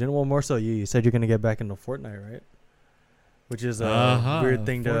knowledge in. Well, more so you. You said you're going to get back into Fortnite, right? Which is a weird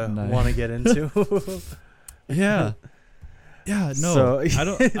thing to want to get into. Yeah. Yeah, no. So, I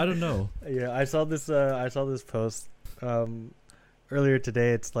don't know. Yeah, I saw this post earlier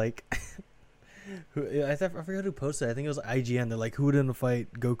today. It's like I forgot who posted it. I think it was IGN. They're like, who would in a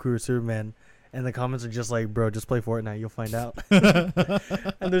fight, Goku or Superman? And the comments are just like, bro, just play Fortnite. You'll find out.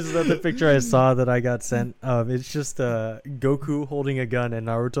 And there's another picture I saw that I got sent. It's just Goku holding a gun and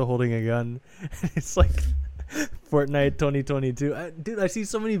Naruto holding a gun. It's like Fortnite 2022. Dude, I see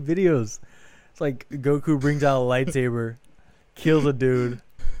so many videos. It's like Goku brings out a lightsaber, kills a dude,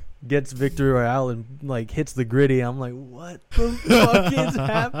 gets victory royale, and like hits the gritty. I'm like, what the fuck is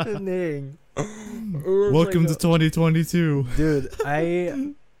happening? Welcome to 2022. Dude,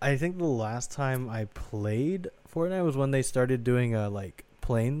 I think the last time I played Fortnite was when they started doing like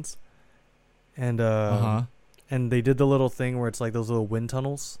planes, and and they did the little thing where it's like those little wind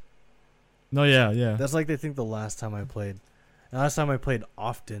tunnels. No, yeah. That's like they think the last time I played. The last time I played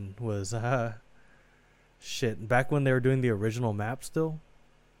often was Shit, back when they were doing the original map still.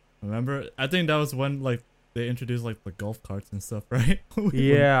 Remember? I think that was when like they introduced like the golf carts and stuff, right?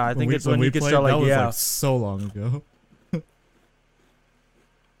 Yeah, I think it's when you could start like, that was yeah, like so long ago.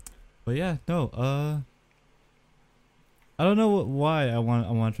 But yeah, no, I don't know why I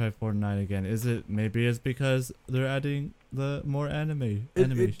want to try Fortnite again. Is it maybe it's because they're adding the more anime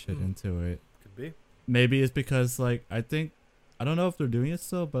shit into it? Could be. Maybe it's because like I don't know if they're doing it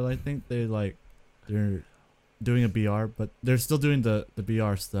still, but I think they're doing a BR, but they're still doing the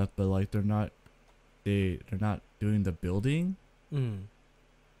BR stuff, but like they're not doing the building.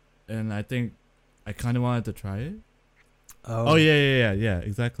 And I think I kind of wanted to try it. Oh yeah,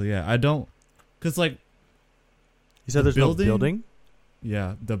 exactly. Yeah, I don't, cause like you said there's no building.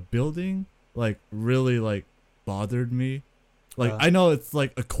 Yeah, the building like really like bothered me. Like I know it's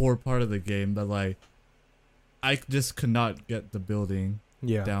like a core part of the game, but like I just could not get the building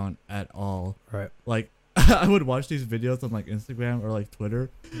down at all. Right. Like I would watch these videos on like Instagram or like Twitter.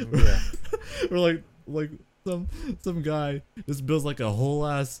 Yeah. Or like some guy just builds like a whole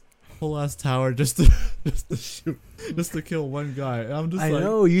ass tower just to shoot, just to kill one guy. And I'm just I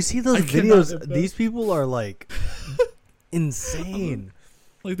know, you see those videos, these people are like insane.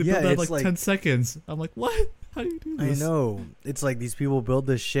 Like they build that like 10 seconds. I'm like, what? How do you do this? I know. It's like these people build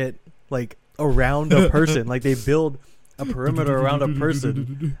this shit like around a person. Like they build a perimeter around a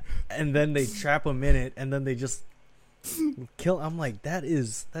person and then they trap them in it and then they just kill. I'm like, that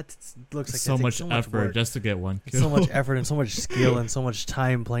looks like so much effort just to get one kill. So much effort and so much skill and so much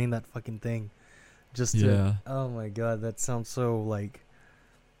time playing that fucking thing. Just to, oh my god, that sounds so like,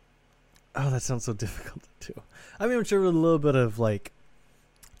 that sounds so difficult to do. I mean, I'm sure with a little bit of like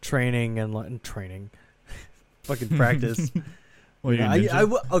training and fucking practice. Well,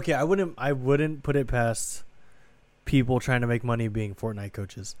 I wouldn't put it past people trying to make money being Fortnite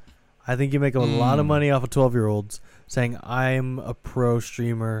coaches. I think you make a lot of money off of 12-year-olds saying, I'm a pro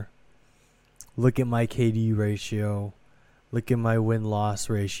streamer. Look at my KD ratio. Look at my win-loss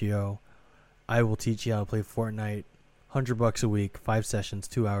ratio. I will teach you how to play Fortnite. $100 a week, 5 sessions,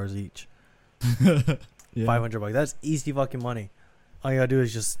 2 hours each. $500. That's easy fucking money. All you gotta do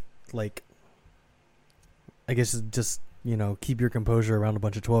is just, like, I guess just, keep your composure around a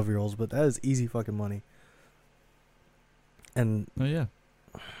bunch of 12-year-olds, but that is easy fucking money. And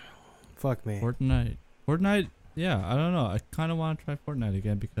fuck me. Fortnite, yeah, I don't know. I kind of want to try Fortnite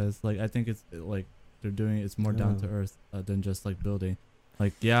again because, like, I think it's, like, it's more down to earth than just, like, building.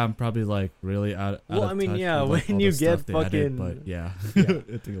 Like, yeah, I'm probably, like, really out of touch with, like, when you get fucking... but, yeah, I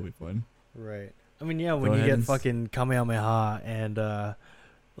think it'll be fun. Right. I mean, yeah, when you get fucking Kamehameha and,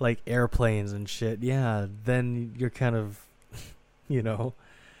 like, airplanes and shit, yeah, then you're kind of,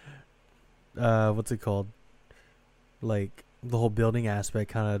 what's it called? Like, the whole building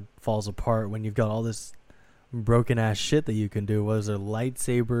aspect kind of falls apart when you've got all this broken ass shit that you can do. Was there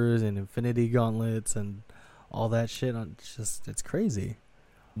lightsabers and infinity gauntlets and all that shit? It's crazy.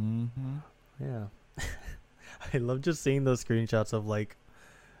 Yeah. I love just seeing those screenshots of like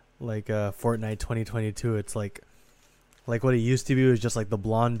Fortnite 2022. It's like what it used to be was just like the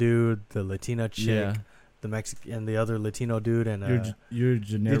blonde dude, the Latina chick, the Mexican, and the other Latino dude, and your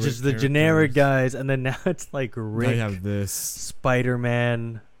generic. It's just the generic guys, and then now it's like Rick. I have this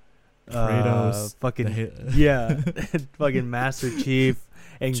Spider-Man, Kratos, fucking fucking Master Chief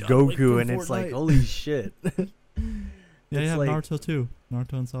and John Goku, and it's like holy shit. Yeah, you have like, Naruto too.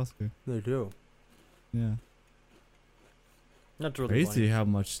 Naruto and Sasuke. They do. Yeah. That's really crazy funny. How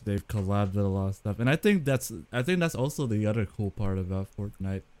much they've collabed with a lot of stuff, and I think that's also the other cool part about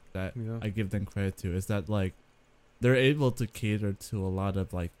Fortnite that I give them credit to is that like they're able to cater to a lot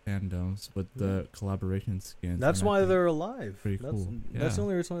of like fandoms with the collaboration skins. That's why they're alive. Pretty cool. That's the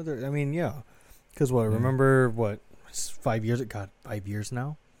only reason why they're. I mean, yeah, because remember what? 5 years. It got 5 years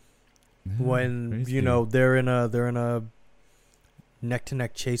now. Yeah, when crazy. They're in a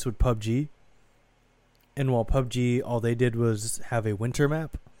neck-to-neck chase with PUBG, and while PUBG all they did was have a winter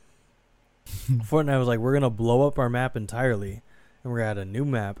map, Fortnite was like, we're gonna blow up our map entirely. And we're going to add a new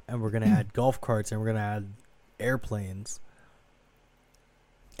map, and we're going to add golf carts, and we're going to add airplanes.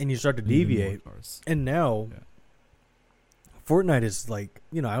 And you start to deviate. And now, Fortnite is like,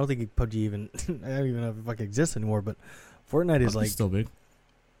 I don't think PUBG even, I don't even know if it fucking exists anymore, but Fortnite is like, still big.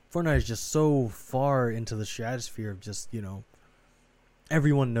 Fortnite is just so far into the stratosphere of just,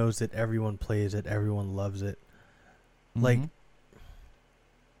 everyone knows it, everyone plays it, everyone loves it. Like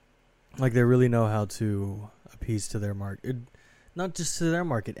they really know how to appease to their market. Not just to their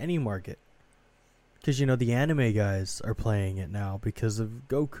market, any market. Because, the anime guys are playing it now because of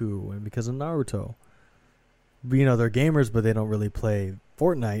Goku and because of Naruto. you know, they're gamers, but they don't really play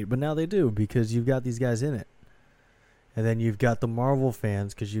Fortnite. But now they do because you've got these guys in it. And then you've got the Marvel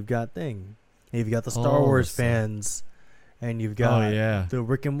fans because you've got you've got the Star Wars fans, and you've got the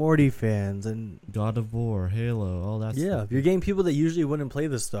Rick and Morty fans, and God of War, Halo, all that stuff. Yeah, you're getting people that usually wouldn't play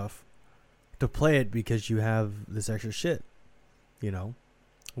this stuff to play it because you have this extra shit, you know,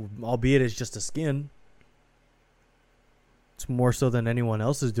 albeit it's just a skin. It's more so than anyone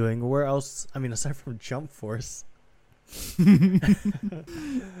else is doing. Where else? I mean, aside from Jump Force, am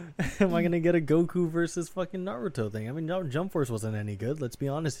I gonna get a Goku versus fucking Naruto thing? I mean, Jump Force wasn't any good. Let's be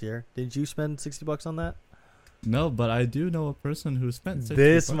honest here. Did you spend $60 on that? No, but I do know a person who spent $60.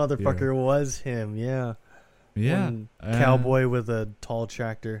 This motherfucker was him. Yeah. Yeah. One cowboy with a tall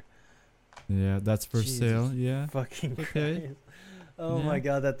tractor. Yeah, that's for sale. Yeah. Fucking okay. Christ. Oh my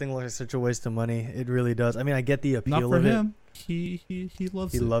god, that thing looks like such a waste of money. It really does. I mean, I get the appeal Not for of him. it. He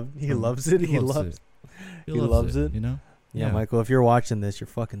loves it. He loves it. He loves it. You know. Yeah, Michael, if you're watching this, you're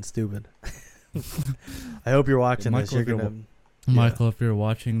fucking stupid. I hope you're watching this. You're gonna. Michael, if you're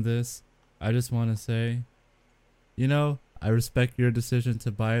watching this, I just want to say, you know, I respect your decision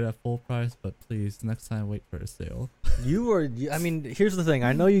to buy it at full price, but please, next time, wait for a sale. I mean, here's the thing.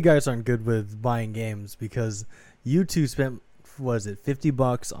 I know you guys aren't good with buying games because you two spent, was it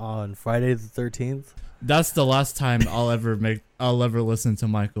 $50 on Friday the 13th? That's the last time I'll ever listen to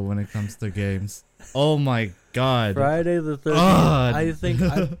Michael when it comes to games. Oh my god. Friday the 13th. I think,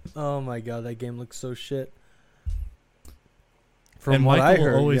 oh my god, that game looks so shit. From what I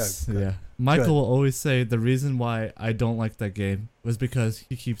heard, Michael will always say the reason why I don't like that game was because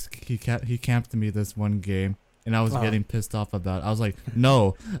he camped me this one game, and I was getting pissed off about it. I was like,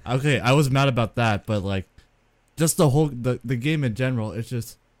 no, okay, I was mad about that, but like, just the game in general, it's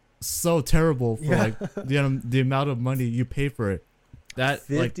just so terrible for like the amount of money you pay for it. That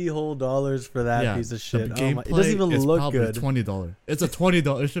 $50 whole for that piece of shit. The it doesn't even look good. $20. It's a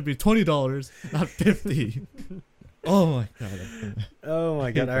 $20. It should be $20, not $50. Oh my god. Oh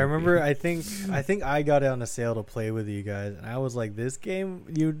my god. I remember I think I got it on a sale to play with you guys, and I was like, this game,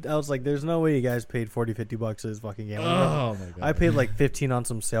 I was like, there's no way you guys paid $40-50 for this fucking game. Oh my god. I paid like 15 on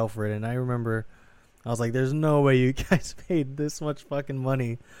some sale for it, and I remember I was like, there's no way you guys paid this much fucking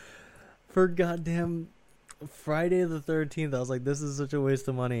money for goddamn Friday the 13th. I was like, this is such a waste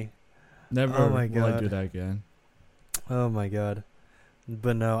of money. Never will I do that again. Oh my god.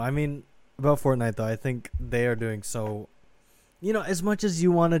 But no, I mean, about Fortnite though, I think they are doing so, you know, as much as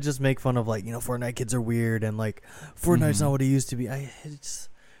you want to just make fun of, like, you know, Fortnite kids are weird and like Fortnite's not what it used to be.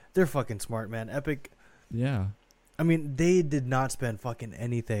 They're fucking smart, man. Epic. Yeah. I mean, they did not spend fucking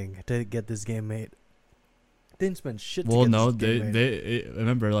anything to get this game made. They didn't spend shit. Well, no, they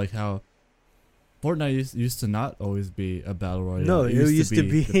remember like how Fortnite used to not always be a battle royale. No, it used to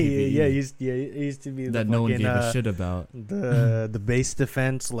be it used to be that no one gave a shit about. The base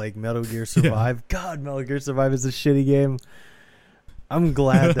defense, like Metal Gear Survive. Yeah. God, Metal Gear Survive is a shitty game. I'm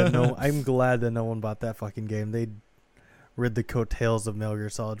glad that no one bought that fucking game. They rid the coattails of Metal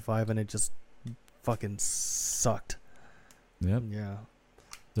Gear Solid 5, and it just fucking sucked. Yep. Yeah.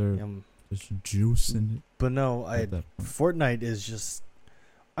 There's juice in it. But no, Fortnite is just,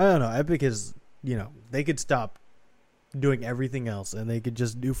 I don't know. Epic is, you know, they could stop doing everything else and they could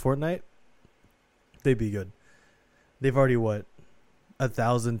just do Fortnite. They'd be good. They've already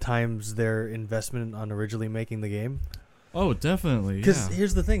 1,000 times their investment on originally making the game. Oh, definitely. Because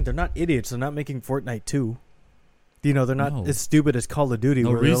here's the thing: they're not idiots. They're not making Fortnite 2. You know, they're not as stupid as Call of Duty. No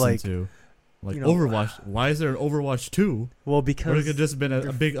where reason they're like, to. Like, you know, Overwatch. Why is there an Overwatch 2? Well, because it could just been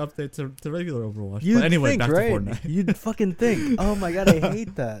a big update to regular Overwatch. But anyway, back to Fortnite. You'd fucking think. Oh my god, I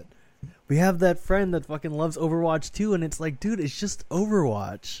hate that. We have that friend that fucking loves Overwatch 2, and it's like, dude, it's just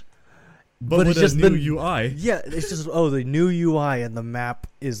Overwatch. But with it's just a new UI. Yeah, it's just, the new UI, and the map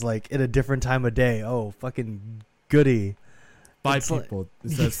is like at a different time of day. Oh, fucking goody. 5 people. It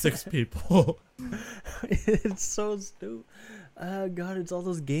says 6 people. It's so stupid. God, it's all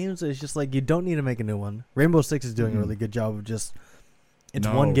those games. It's just like, you don't need to make a new one. Rainbow Six is doing a really good job of just, it's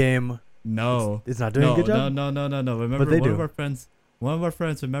one game. No. It's not doing a good job? No. Remember, one of our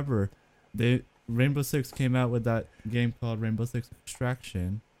friends, remember, Rainbow Six came out with that game called Rainbow Six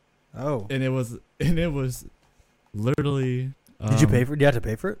Extraction. Oh. And it was literally. Did you pay for it? Did you have to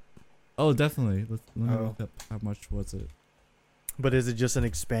pay for it? Oh, definitely. Let me look up how much was it. But is it just an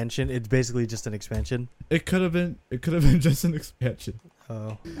expansion? It's basically just an expansion. It could have been just an expansion.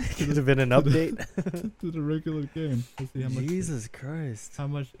 Oh, it could have been an update to the regular game. Let's see how much. Jesus Christ! How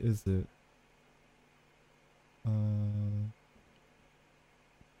much is it? I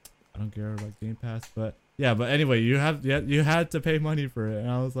don't care about Game Pass, but yeah. But anyway, you had to pay money for it,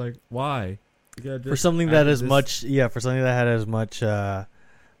 and I was like, why? For something that as much, for something that had as much,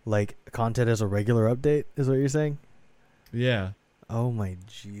 like content as a regular update, is what you're saying? Yeah. Oh my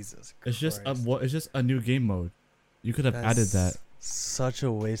Jesus Christ. It's just a new game mode. You could have added that. Such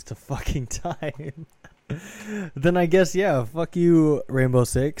a waste of fucking time. Then I guess, fuck you, Rainbow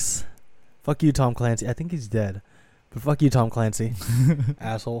Six. Fuck you, Tom Clancy. I think he's dead. But fuck you, Tom Clancy.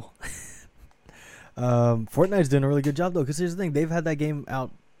 Asshole. Fortnite's doing a really good job, though, because here's the thing. They've had that game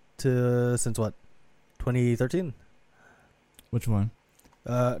out since what? 2013? Which one?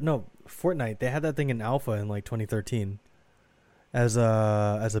 No, Fortnite. They had that thing in alpha in like 2013 as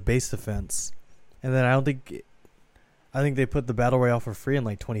a base defense. And then I think they put the Battle Royale for free in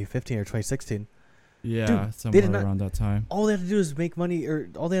like 2015 or 2016. Yeah, dude, somewhere around that time. All they have to do is make money, or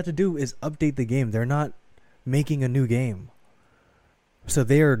all they have to do is update the game. They're not making a new game. So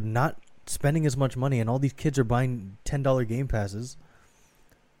they are not spending as much money, and all these kids are buying $10 game passes.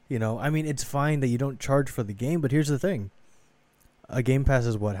 You know, I mean, it's fine that you don't charge for the game, but here's the thing. A game pass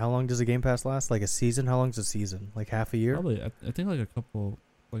is what? How long does a game pass last? Like a season? How long's a season? Like half a year? Probably, I think like a couple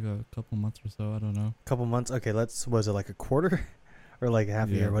months or so. I don't know. Couple months? Okay, was it like a quarter? Or like half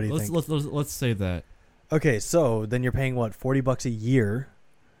a year? What do you think? Let's say that. Okay, so then you're paying what, $40 a year,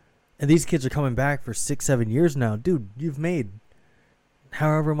 and these kids are coming back for 6-7 years now, dude. You've made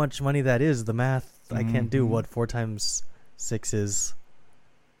however much money that is. The math I can't do. What 4 times 6 is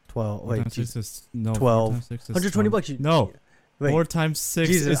 12. Wait, 12. $120. No, wait, 4 times 6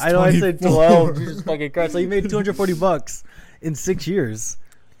 Jesus, is 24. I know I said 12. Jesus fucking Christ! So you made $240 in 6 years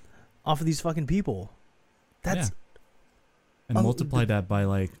off of these fucking people. That's and multiply that by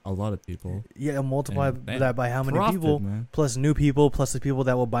like a lot of people. Yeah, multiply that by how many people, man. Plus new people, plus the people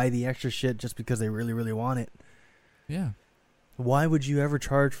that will buy the extra shit just because they really, really want it. Yeah. Why would you ever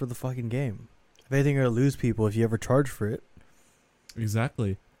charge for the fucking game? If anything, you're gonna lose people if you ever charge for it.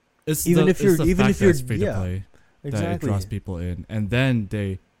 Exactly. If you're free to play, exactly, that it draws people in, and then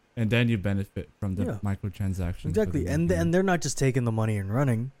you benefit from the microtransactions. Exactly, and they're not just taking the money and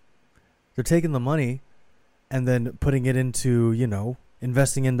running; they're taking the money and then putting it into,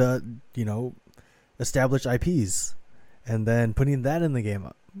 investing into, established IPs, and then putting that in the game.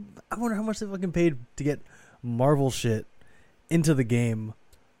 I wonder how much they fucking paid to get Marvel shit into the game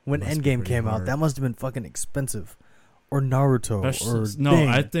when Endgame came out. That must have been fucking expensive. Or Naruto.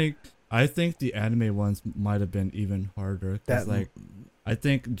 I think the anime ones might have been even harder. I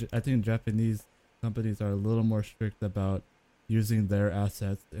think Japanese companies are a little more strict about using their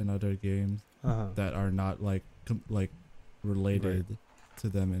assets in other games that are not like related to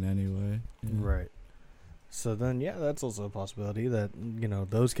them in any way. Yeah. Right. So then, that's also a possibility that,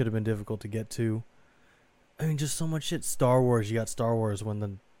 those could have been difficult to get to. I mean, just so much shit. Star Wars, you got Star Wars when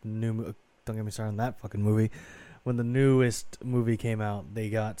the new, don't get me started on that fucking movie. When the newest movie came out, they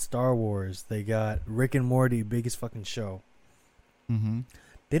got Star Wars. They got Rick and Morty, biggest fucking show. Mm-hmm.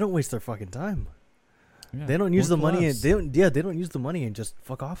 They don't waste their fucking time. Yeah, they don't use the money. They don't use the money and just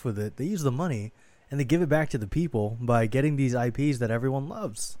fuck off with it. They use the money and they give it back to the people by getting these IPs that everyone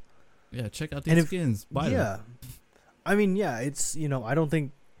loves. Yeah, check out these skins. Buy them. I mean, it's, I don't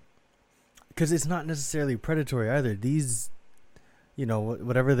think, because it's not necessarily predatory either. These,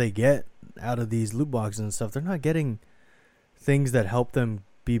 whatever they get out of these loot boxes and stuff, they're not getting things that help them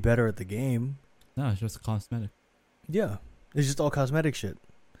be better at the game. No, it's just cosmetic. Yeah, it's just all cosmetic shit.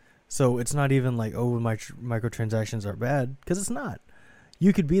 So it's not even like, my microtransactions are bad, because it's not.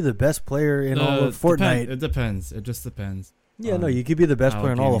 You could be the best player in all of Fortnite. It depends. It just depends. Yeah, no, you could be the best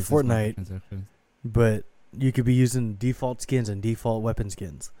player in all of Fortnite, but you could be using default skins and default weapon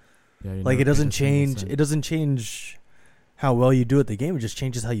skins. Yeah, like it doesn't change. It doesn't change how well you do at the game. It just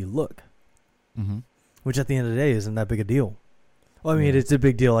changes how you look. Mm-hmm. Which at the end of the day isn't that big a deal. Well, I mean, it's a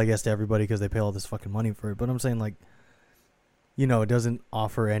big deal, I guess, to everybody because they pay all this fucking money for it. But I'm saying, like, it doesn't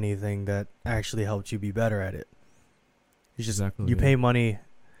offer anything that actually helps you be better at it. It's just you pay money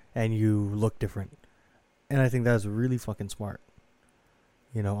and you look different. And I think that's really fucking smart.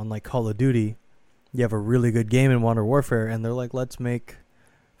 Unlike Call of Duty, you have a really good game in Modern Warfare, and they're like, let's make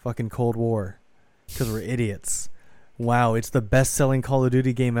fucking Cold War because we're idiots. Wow, it's the best-selling Call of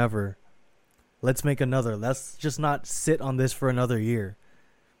Duty game ever. Let's make another. Let's just not sit on this for another year.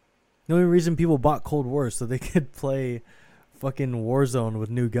 The only reason people bought Cold War is so they could play fucking Warzone with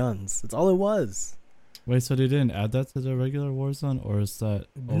new guns. That's all it was. Wait, so they didn't add that to the regular Warzone, or is that?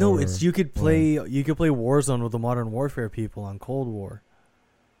 No, it's you could play Warzone with the Modern Warfare people on Cold War.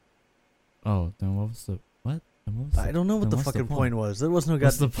 Oh, then what was the what? I don't know what the fucking point was. There was no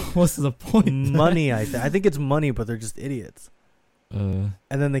What's the point? Money. I think it's money, but they're just idiots. And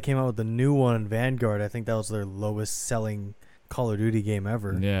then they came out with the new one, Vanguard. I think that was their lowest selling Call of Duty game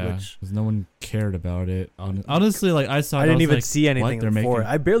ever. Yeah, because no one cared about it. Honestly, like I saw, I didn't even like, see anything for making? it.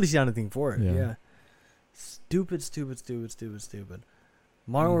 I barely see anything for it. Yeah. Yeah. Stupid.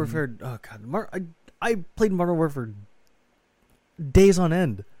 Modern Warfare. Oh god, I played Modern Warfare days on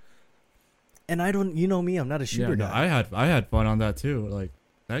end, and I don't. You know me, I'm not a shooter guy. I had fun on that too. Like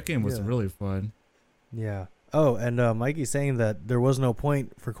that game was really fun. Yeah. Oh, and Mikey's saying that there was no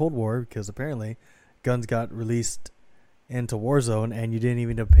point for Cold War because apparently guns got released into Warzone, and you didn't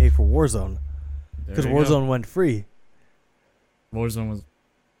even have to pay for Warzone because Warzone went free. Warzone was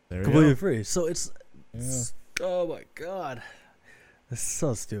completely free. So it's oh my god, it's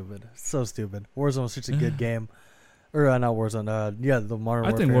so stupid. Warzone was such a good game. Or not Warzone. The Modern Warfare.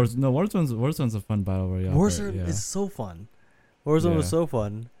 I think Warzone's a fun battle royale. Warzone is so fun. Warzone was so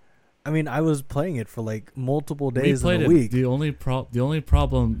fun. I mean, I was playing it for like multiple days in a week. The only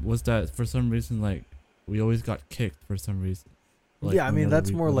problem was that for some reason, like, we always got kicked for some reason. Like, I mean that's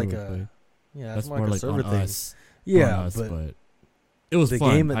more like a that's more like a server thing. But it was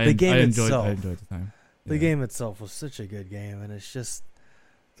fun. The game itself. I enjoyed the time. The game itself was such a good game, and it's just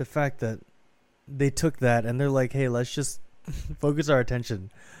the fact that they took that and they're like, hey, let's just focus our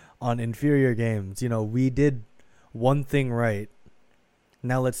attention on inferior games. You know, we did one thing right.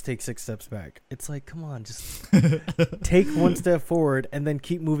 Now let's take 6 steps back. It's like, come on, just take one step forward and then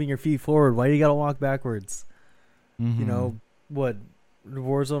keep moving your feet forward. Why do you gotta walk backwards? You know what?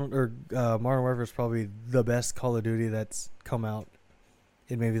 Warzone or Modern Warfare is probably the best Call of Duty that's come out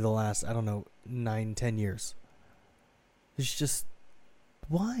in maybe the last 9-10 years. It's just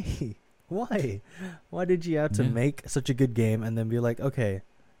why did you have to make such a good game and then be like, okay,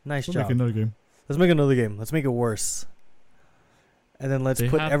 nice job. Let's make another game. Let's make it worse. And then let's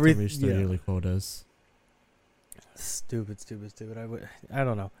put everything. Reach the yearly quotas. Stupid. I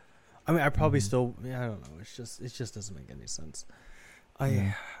don't know. I mean, I probably still. Yeah, I don't know. It just doesn't make any sense.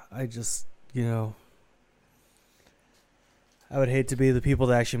 I just, I would hate to be the people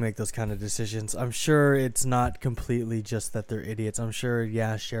that actually make those kind of decisions. I'm sure it's not completely just that they're idiots. I'm sure,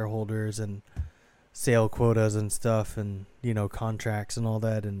 shareholders and sale quotas and stuff, and contracts and all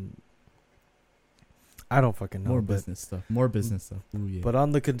that, and I don't fucking know. More business stuff. Ooh, yeah. But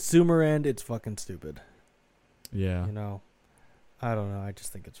on the consumer end, it's fucking stupid. Yeah. I don't know. I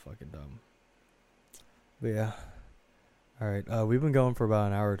just think it's fucking dumb. But yeah. All right. We've been going for about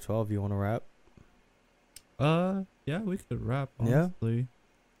an hour 12. You want to wrap? Yeah, we could wrap, honestly.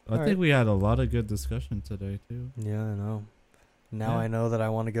 Yeah? I think we had a lot of good discussion today, too. Yeah, I know. Now I know that I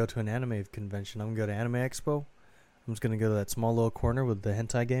want to go to an anime convention. I'm going to go to Anime Expo. I'm just going to go to that small little corner with the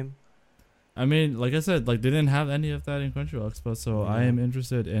hentai game. I mean, like I said, like they didn't have any of that in Crunchyroll Expo, so I am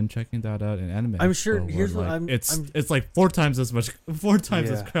interested in checking that out in Anime. I'm sure. Here's what it's like 4 times as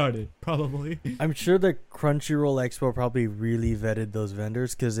crowded, probably. I'm sure the Crunchyroll Expo probably really vetted those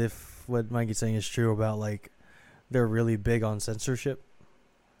vendors, because if what Mikey's saying is true about like they're really big on censorship,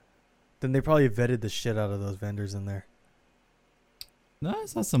 then they probably vetted the shit out of those vendors in there. No, I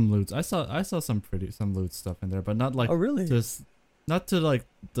saw some loot. I saw some loot stuff in there, but not like just not to like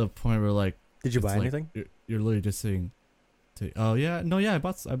the point where like. Did you buy anything? You're literally just saying, "Oh yeah, no, yeah, I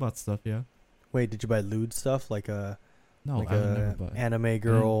bought stuff, yeah." Wait, did you buy lewd stuff like a anime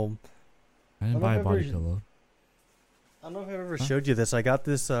girl? I didn't buy a body pillow. I don't know if I've ever showed you this. I got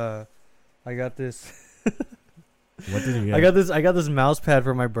this. What did you get? I got this mouse pad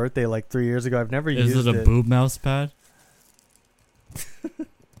for my birthday like 3 years ago. I've never used it. Is it a boob mouse pad?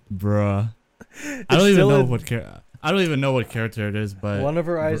 Bruh. I don't even know what character it is, but one of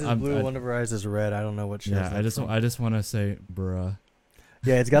her eyes is blue, one of her eyes is red. I don't know what she is. Yeah, I just want to say, bruh.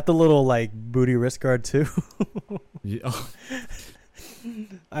 Yeah, it's got the little like booty wrist guard too.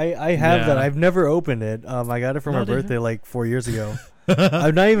 I have that. I've never opened it. I got it for my birthday like 4 years ago.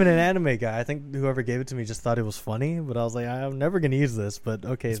 I'm not even an anime guy. I think whoever gave it to me just thought it was funny, but I was like, I'm never gonna use this. But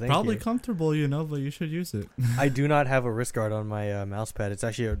okay, it's probably comfortable, but you should use it. I do not have a wrist guard on my mouse pad. It's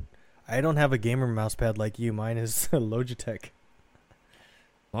actually I don't have a gamer mouse pad like you. Mine is Logitech.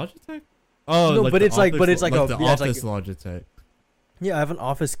 Logitech? Oh, no, but it's like the office Logitech. Yeah, I have an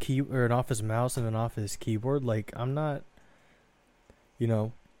office key or an office mouse and an office keyboard. Like I'm not,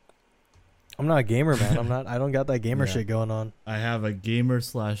 I'm not a gamer, man. I don't got that gamer shit going on. I have a gamer /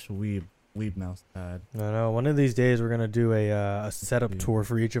 weeb mouse pad. I know. One of these days we're gonna do a setup tour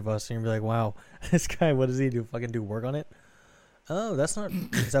for each of us, and you're gonna be like, wow, this guy, what does he do? Fucking do work on it? Oh, that's not.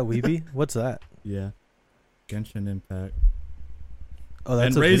 Is that Weeby? What's that? Yeah, Genshin Impact. Oh,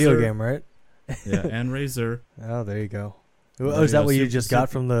 that's a video game, right? Yeah, and Razer. Oh, there you go. Oh, is that what you just got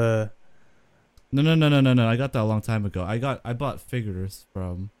from the? No. I got that a long time ago. I bought figures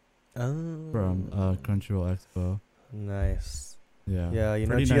from Crunchyroll Expo. Nice. Yeah. Yeah, you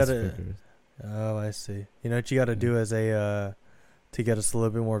know what pretty you nice gotta. figures. Oh, I see. You know what you gotta do as a to get us a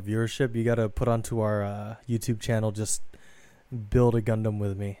little bit more viewership. You gotta put onto our YouTube channel just build a Gundam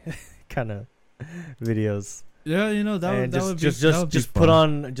with me, kind of videos. Yeah, you know that would be just put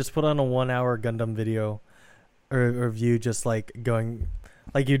on a 1 hour Gundam video or review, just like going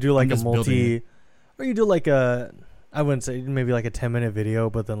like you do like a multi, or you do like a, I wouldn't say maybe like a 10-minute video,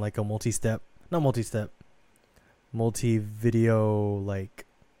 but then like a multi video like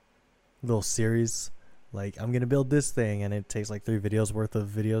little series. Like, I'm gonna build this thing, and it takes like 3 videos worth of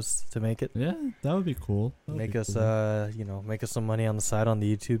videos to make it. Yeah, that would be cool. Make us some money on the side on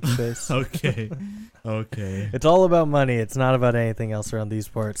the YouTube space. Okay. It's all about money. It's not about anything else around these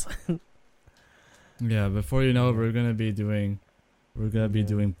parts. Yeah, before you know it, we're gonna be doing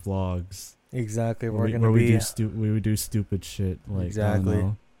vlogs. Exactly. We do stupid shit, like exactly. I don't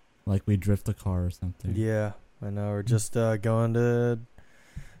know, like we drift a car or something. Yeah, I know. Or just going to,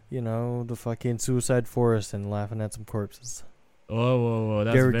 the fucking suicide forest and laughing at some corpses. Whoa!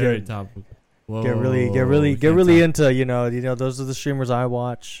 That's very topical. Get really into those are the streamers I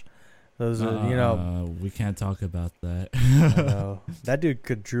watch. Those are we can't talk about that. I know. That dude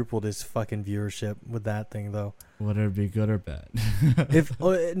quadrupled his fucking viewership with that thing though. Whether it be good or bad.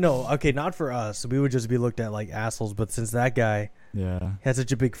 Not for us. We would just be looked at like assholes. But since that guy had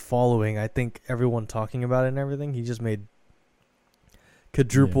such a big following, I think everyone talking about it and everything, he just made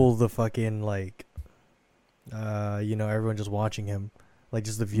quadruple the fucking like everyone just watching him. Like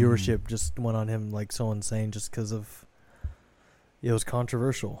just the viewership just went on him like so insane just because of it was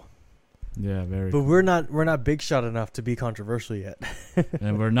controversial. Yeah, very. But cool. we're not big shot enough to be controversial yet.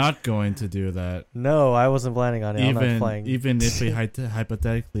 And we're not going to do that. No, I wasn't planning on it. I'm not playing. Even if we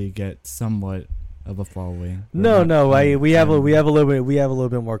hypothetically get somewhat of a following. We have a little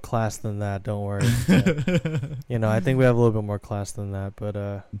bit more class than that. Don't worry. I think we have a little bit more class than that.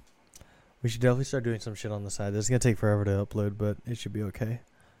 But we should definitely start doing some shit on the side. This is gonna take forever to upload, but it should be okay.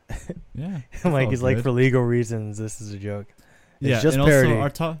 Yeah. Mike is like, for legal reasons, this is a joke. It's just parody.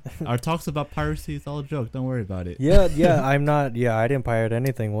 Also our talks about piracy is all a joke. Don't worry about it. Yeah. I'm not. Yeah, I didn't pirate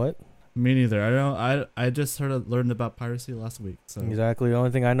anything. What? Me neither. I just learned about piracy last week. So exactly. The only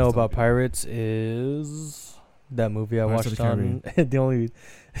thing I know about pirates is that movie I watched on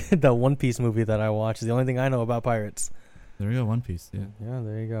that One Piece movie that I watched is the only thing I know about pirates. There you go, One Piece. Yeah. Yeah,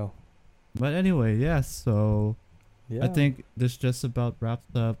 there you go. But anyway, so I think this just about wraps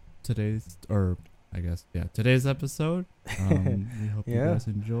up today's episode. We hope you guys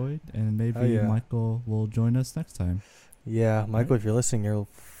enjoyed, and maybe Michael will join us next time. Yeah, Michael, if you're listening, you're a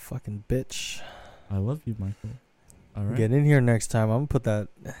fucking bitch. I love you, Michael. All right. Get in here next time. I'm gonna put that.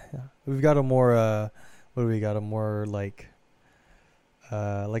 We've got a more. What do we got? A more like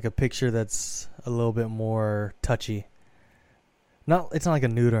a picture that's a little bit more touchy. It's not like a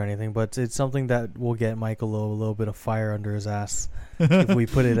nude or anything, but it's something that will get Michael a little bit of fire under his ass if we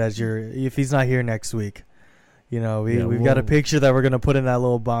put it as if he's not here next week. We've got a picture that we're gonna put in that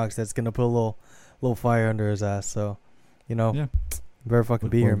little box that's gonna put a little fire under his ass. So, better fucking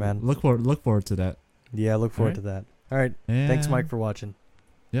be here, man. Look forward to that. Yeah, look forward to that. All right. Thanks, Mike, for watching.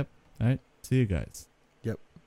 Yep. All right. See you guys.